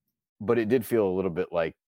 but it did feel a little bit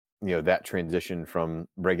like, that transition from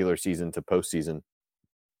regular season to postseason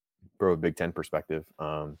from a Big Ten perspective.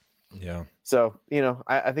 Yeah. So,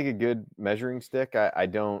 I think a good measuring stick. I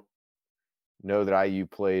don't know that IU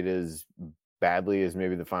played as badly as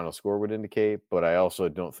maybe the final score would indicate, but I also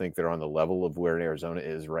don't think they're on the level of where Arizona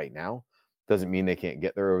is right now. Doesn't mean they can't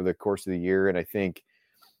get there over the course of the year. And I think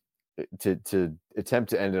to attempt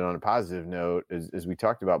to end it on a positive note, as we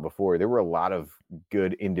talked about before, there were a lot of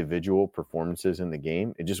good individual performances in the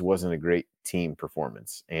game. It just wasn't a great team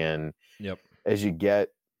performance. And as you get,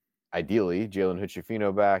 ideally, Jalen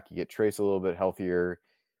Hood-Schifino back, you get Trace a little bit healthier.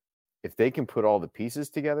 If they can put all the pieces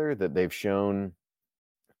together that they've shown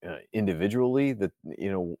individually, that,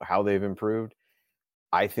 how they've improved,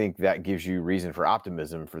 I think that gives you reason for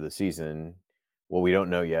optimism for the season, What we don't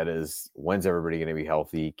know yet is when's everybody going to be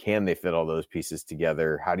healthy? Can they fit all those pieces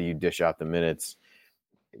together? How do you dish out the minutes?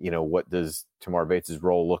 What does Tamar Bates'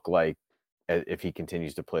 role look like if he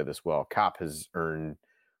continues to play this well? Kopp has earned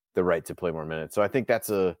the right to play more minutes. So I think that's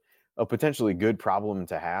a potentially good problem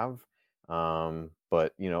to have.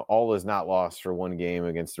 But all is not lost for one game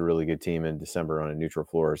against a really good team in December on a neutral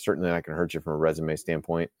floor. Certainly not going to hurt you from a resume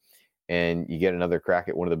standpoint. And you get another crack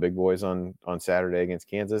at one of the big boys on Saturday against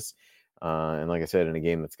Kansas. And like I said, in a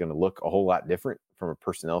game that's going to look a whole lot different from a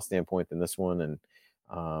personnel standpoint than this one.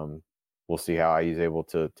 And we'll see how IU's able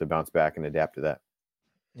to bounce back and adapt to that.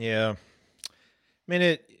 Yeah. I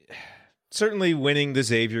mean, certainly winning the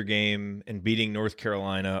Xavier game and beating North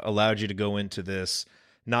Carolina allowed you to go into this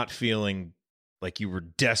not feeling like you were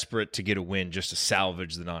desperate to get a win just to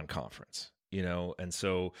salvage the non-conference, And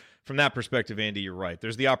so from that perspective, Andy, you're right.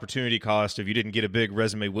 There's the opportunity cost if you didn't get a big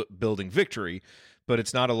resume building victory, but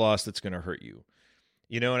it's not a loss that's going to hurt you.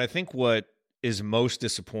 And I think what is most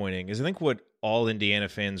disappointing is I think what all Indiana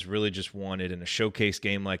fans really just wanted in a showcase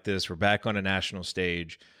game like this, we're back on a national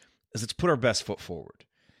stage, is let's put our best foot forward.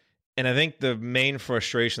 And I think the main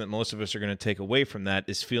frustration that most of us are going to take away from that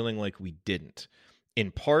is feeling like we didn't,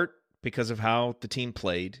 in part because of how the team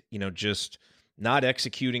played, just not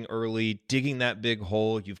executing early, digging that big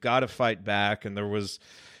hole. You've got to fight back. And there was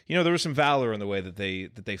some valor in the way that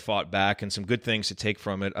they fought back and some good things to take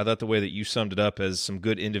from it. I thought the way that you summed it up as some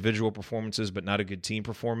good individual performances, but not a good team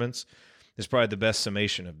performance is probably the best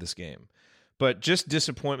summation of this game. But just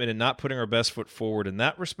disappointment in not putting our best foot forward in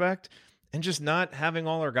that respect and just not having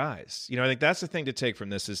all our guys. I think that's the thing to take from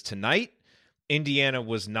this is tonight, Indiana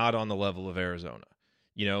was not on the level of Arizona.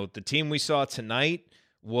 The team we saw tonight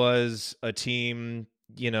was a team,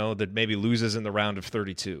 that maybe loses in the round of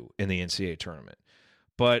 32 in the NCAA tournament.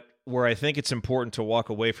 But where I think it's important to walk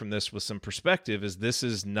away from this with some perspective is this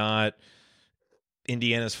is not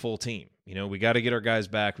Indiana's full team. We got to get our guys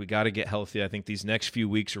back. We got to get healthy. I think these next few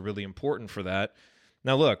weeks are really important for that.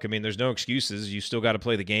 Now, look, there's no excuses. You still got to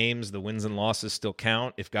play the games. The wins and losses still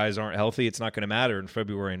count. If guys aren't healthy, it's not going to matter in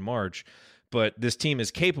February and March. But this team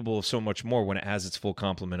is capable of so much more when it has its full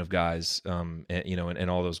complement of guys, and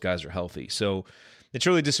all those guys are healthy. So it's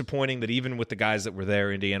really disappointing that even with the guys that were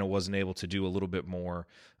there, Indiana wasn't able to do a little bit more.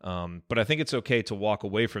 But I think it's okay to walk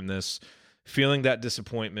away from this feeling that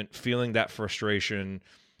disappointment, feeling that frustration,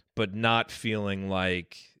 but not feeling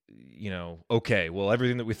like, okay, well,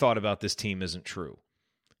 everything that we thought about this team isn't true.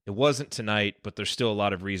 It wasn't tonight, but there's still a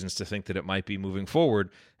lot of reasons to think that it might be moving forward.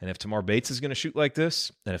 And if Tamar Bates is going to shoot like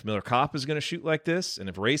this, and if Miller Kopp is going to shoot like this, and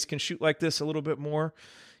if Race can shoot like this a little bit more,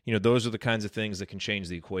 those are the kinds of things that can change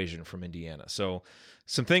the equation from Indiana. So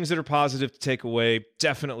some things that are positive to take away,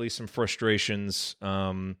 definitely some frustrations,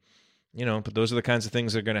 but those are the kinds of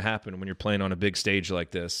things that are going to happen when you're playing on a big stage like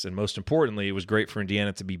this. And most importantly, it was great for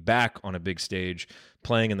Indiana to be back on a big stage,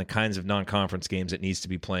 playing in the kinds of non-conference games it needs to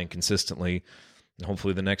be playing consistently. And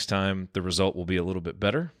hopefully the next time the result will be a little bit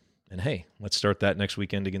better. And hey, let's start that next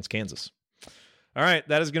weekend against Kansas. All right,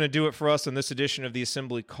 that is going to do it for us on this edition of the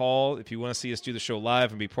Assembly Call. If you want to see us do the show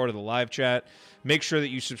live and be part of the live chat, make sure that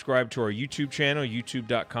you subscribe to our YouTube channel,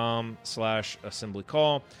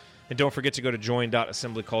 youtube.com/assemblycall. And don't forget to go to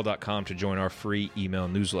join.assemblycall.com to join our free email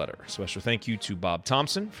newsletter. Special thank you to Bob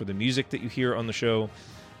Thompson for the music that you hear on the show.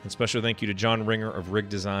 And special thank you to John Ringer of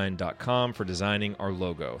rigdesign.com for designing our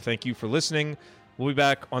logo. Thank you for listening. We'll be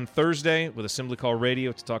back on Thursday with Assembly Call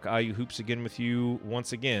Radio to talk IU hoops again with you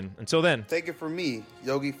once again. Until then. Take it from me,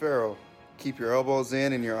 Yogi Ferrell. Keep your elbows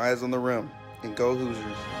in and your eyes on the rim. And go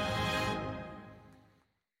Hoosiers.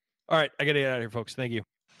 All right, I got to get out of here, folks. Thank you.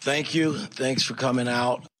 Thank you. Thanks for coming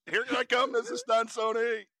out. Here I come, Mrs.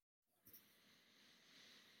 Stansoni.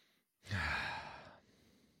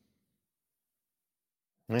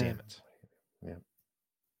 Damn it. Yeah.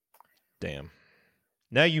 Damn.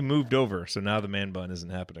 Now you moved over, so now the man bun isn't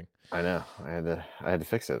happening. I know. I had to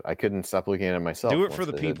fix it. I couldn't stop looking at it myself. Do it for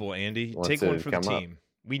the people, Andy. Take one for the team.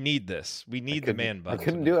 We need this. We need the man bun. I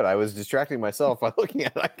couldn't do it. I was distracting myself by looking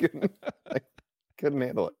at it. I couldn't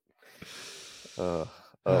handle it. Oh,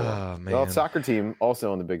 man. Well, soccer team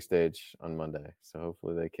also on the big stage on Monday, so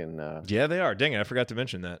hopefully they can. Yeah, they are. Dang it, I forgot to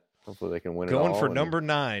mention that. Hopefully they can win Going it all. For number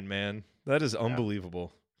 9, man. That is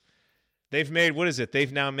unbelievable. They've made, what is it?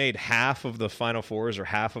 They've now made half of the Final Fours or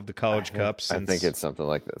half of the College Cups. I think it's something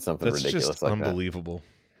like that. Something that's ridiculous just like unbelievable.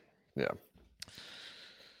 That. Yeah.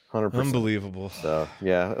 100%. Unbelievable. So,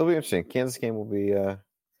 yeah, it'll be interesting. Kansas game will be an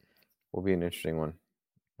interesting one.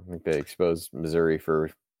 I think they exposed Missouri for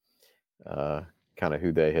kind of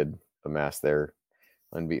who they had amassed their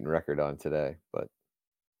unbeaten record on today. But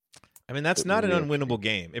I mean, that's not an unwinnable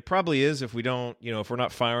game. It probably is if we don't, if we're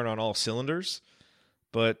not firing on all cylinders.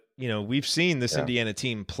 But, we've seen this Indiana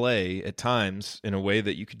team play at times in a way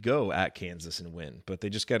that you could go at Kansas and win, but they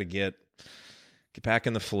just got to get back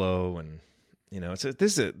in the flow. And,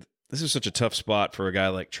 this is such a tough spot for a guy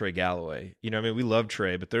like Trey Galloway. We love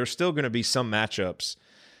Trey, but there's still going to be some matchups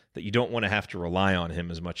that you don't want to have to rely on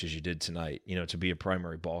him as much as you did tonight, to be a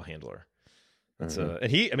primary ball handler. And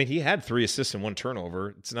he had 3 assists and 1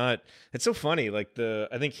 turnover. It's so funny. Like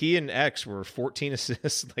I think he and X were 14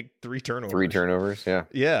 assists, like 3 turnovers. 3 turnovers, yeah.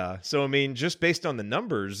 Yeah. So, just based on the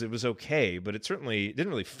numbers, it was okay, but it certainly didn't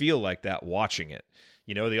really feel like that watching it.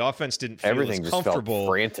 The offense didn't feel Everything as just comfortable. Felt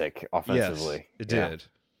frantic offensively. Yes, it did.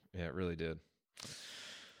 Yeah, it really did.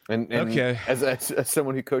 And okay. As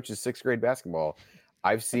someone who coaches 6th grade basketball,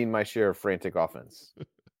 I've seen my share of frantic offense.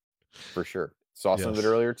 For sure. Saw some of it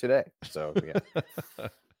earlier today. So, yeah.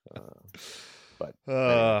 But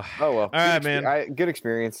anyway. Oh, well. All right, man. Good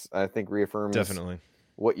experience. I think reaffirms definitely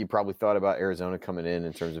what you probably thought about Arizona coming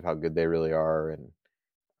in terms of how good they really are. And,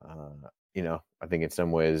 I think in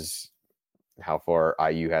some ways how far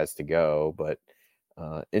IU has to go. But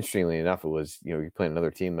interestingly enough, it was, you're playing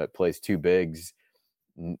another team that plays 2 bigs,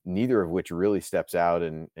 neither of which really steps out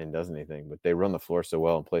and does anything. But they run the floor so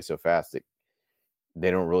well and play so fast that they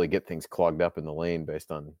don't really get things clogged up in the lane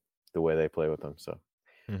based on the way they play with them. So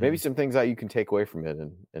maybe some things that you can take away from it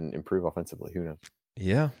and improve offensively. Who knows?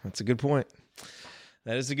 Yeah, that's a good point.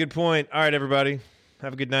 That is a good point. All right, everybody.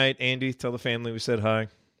 Have a good night. Andy, tell the family we said hi.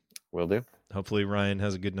 Will do. Hopefully Ryan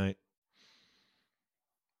has a good night.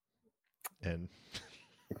 And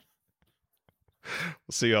we'll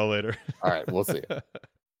see y'all later. All right, we'll see you.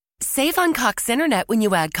 Save on Cox Internet when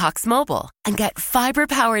you add Cox Mobile and get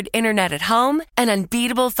fiber-powered internet at home and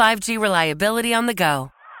unbeatable 5G reliability on the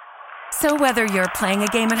go. So whether you're playing a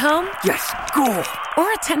game at home, Yes, goal.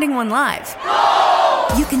 or attending one live,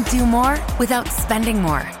 you can do more without spending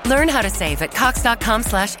more. Learn how to save at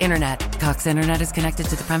cox.com/internet. Cox Internet is connected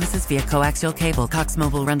to the premises via coaxial cable. Cox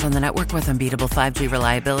Mobile runs on the network with unbeatable 5G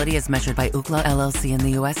reliability as measured by Ookla LLC in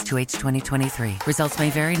the U.S. to H2023. Results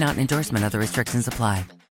may vary, not an endorsement. Other restrictions apply.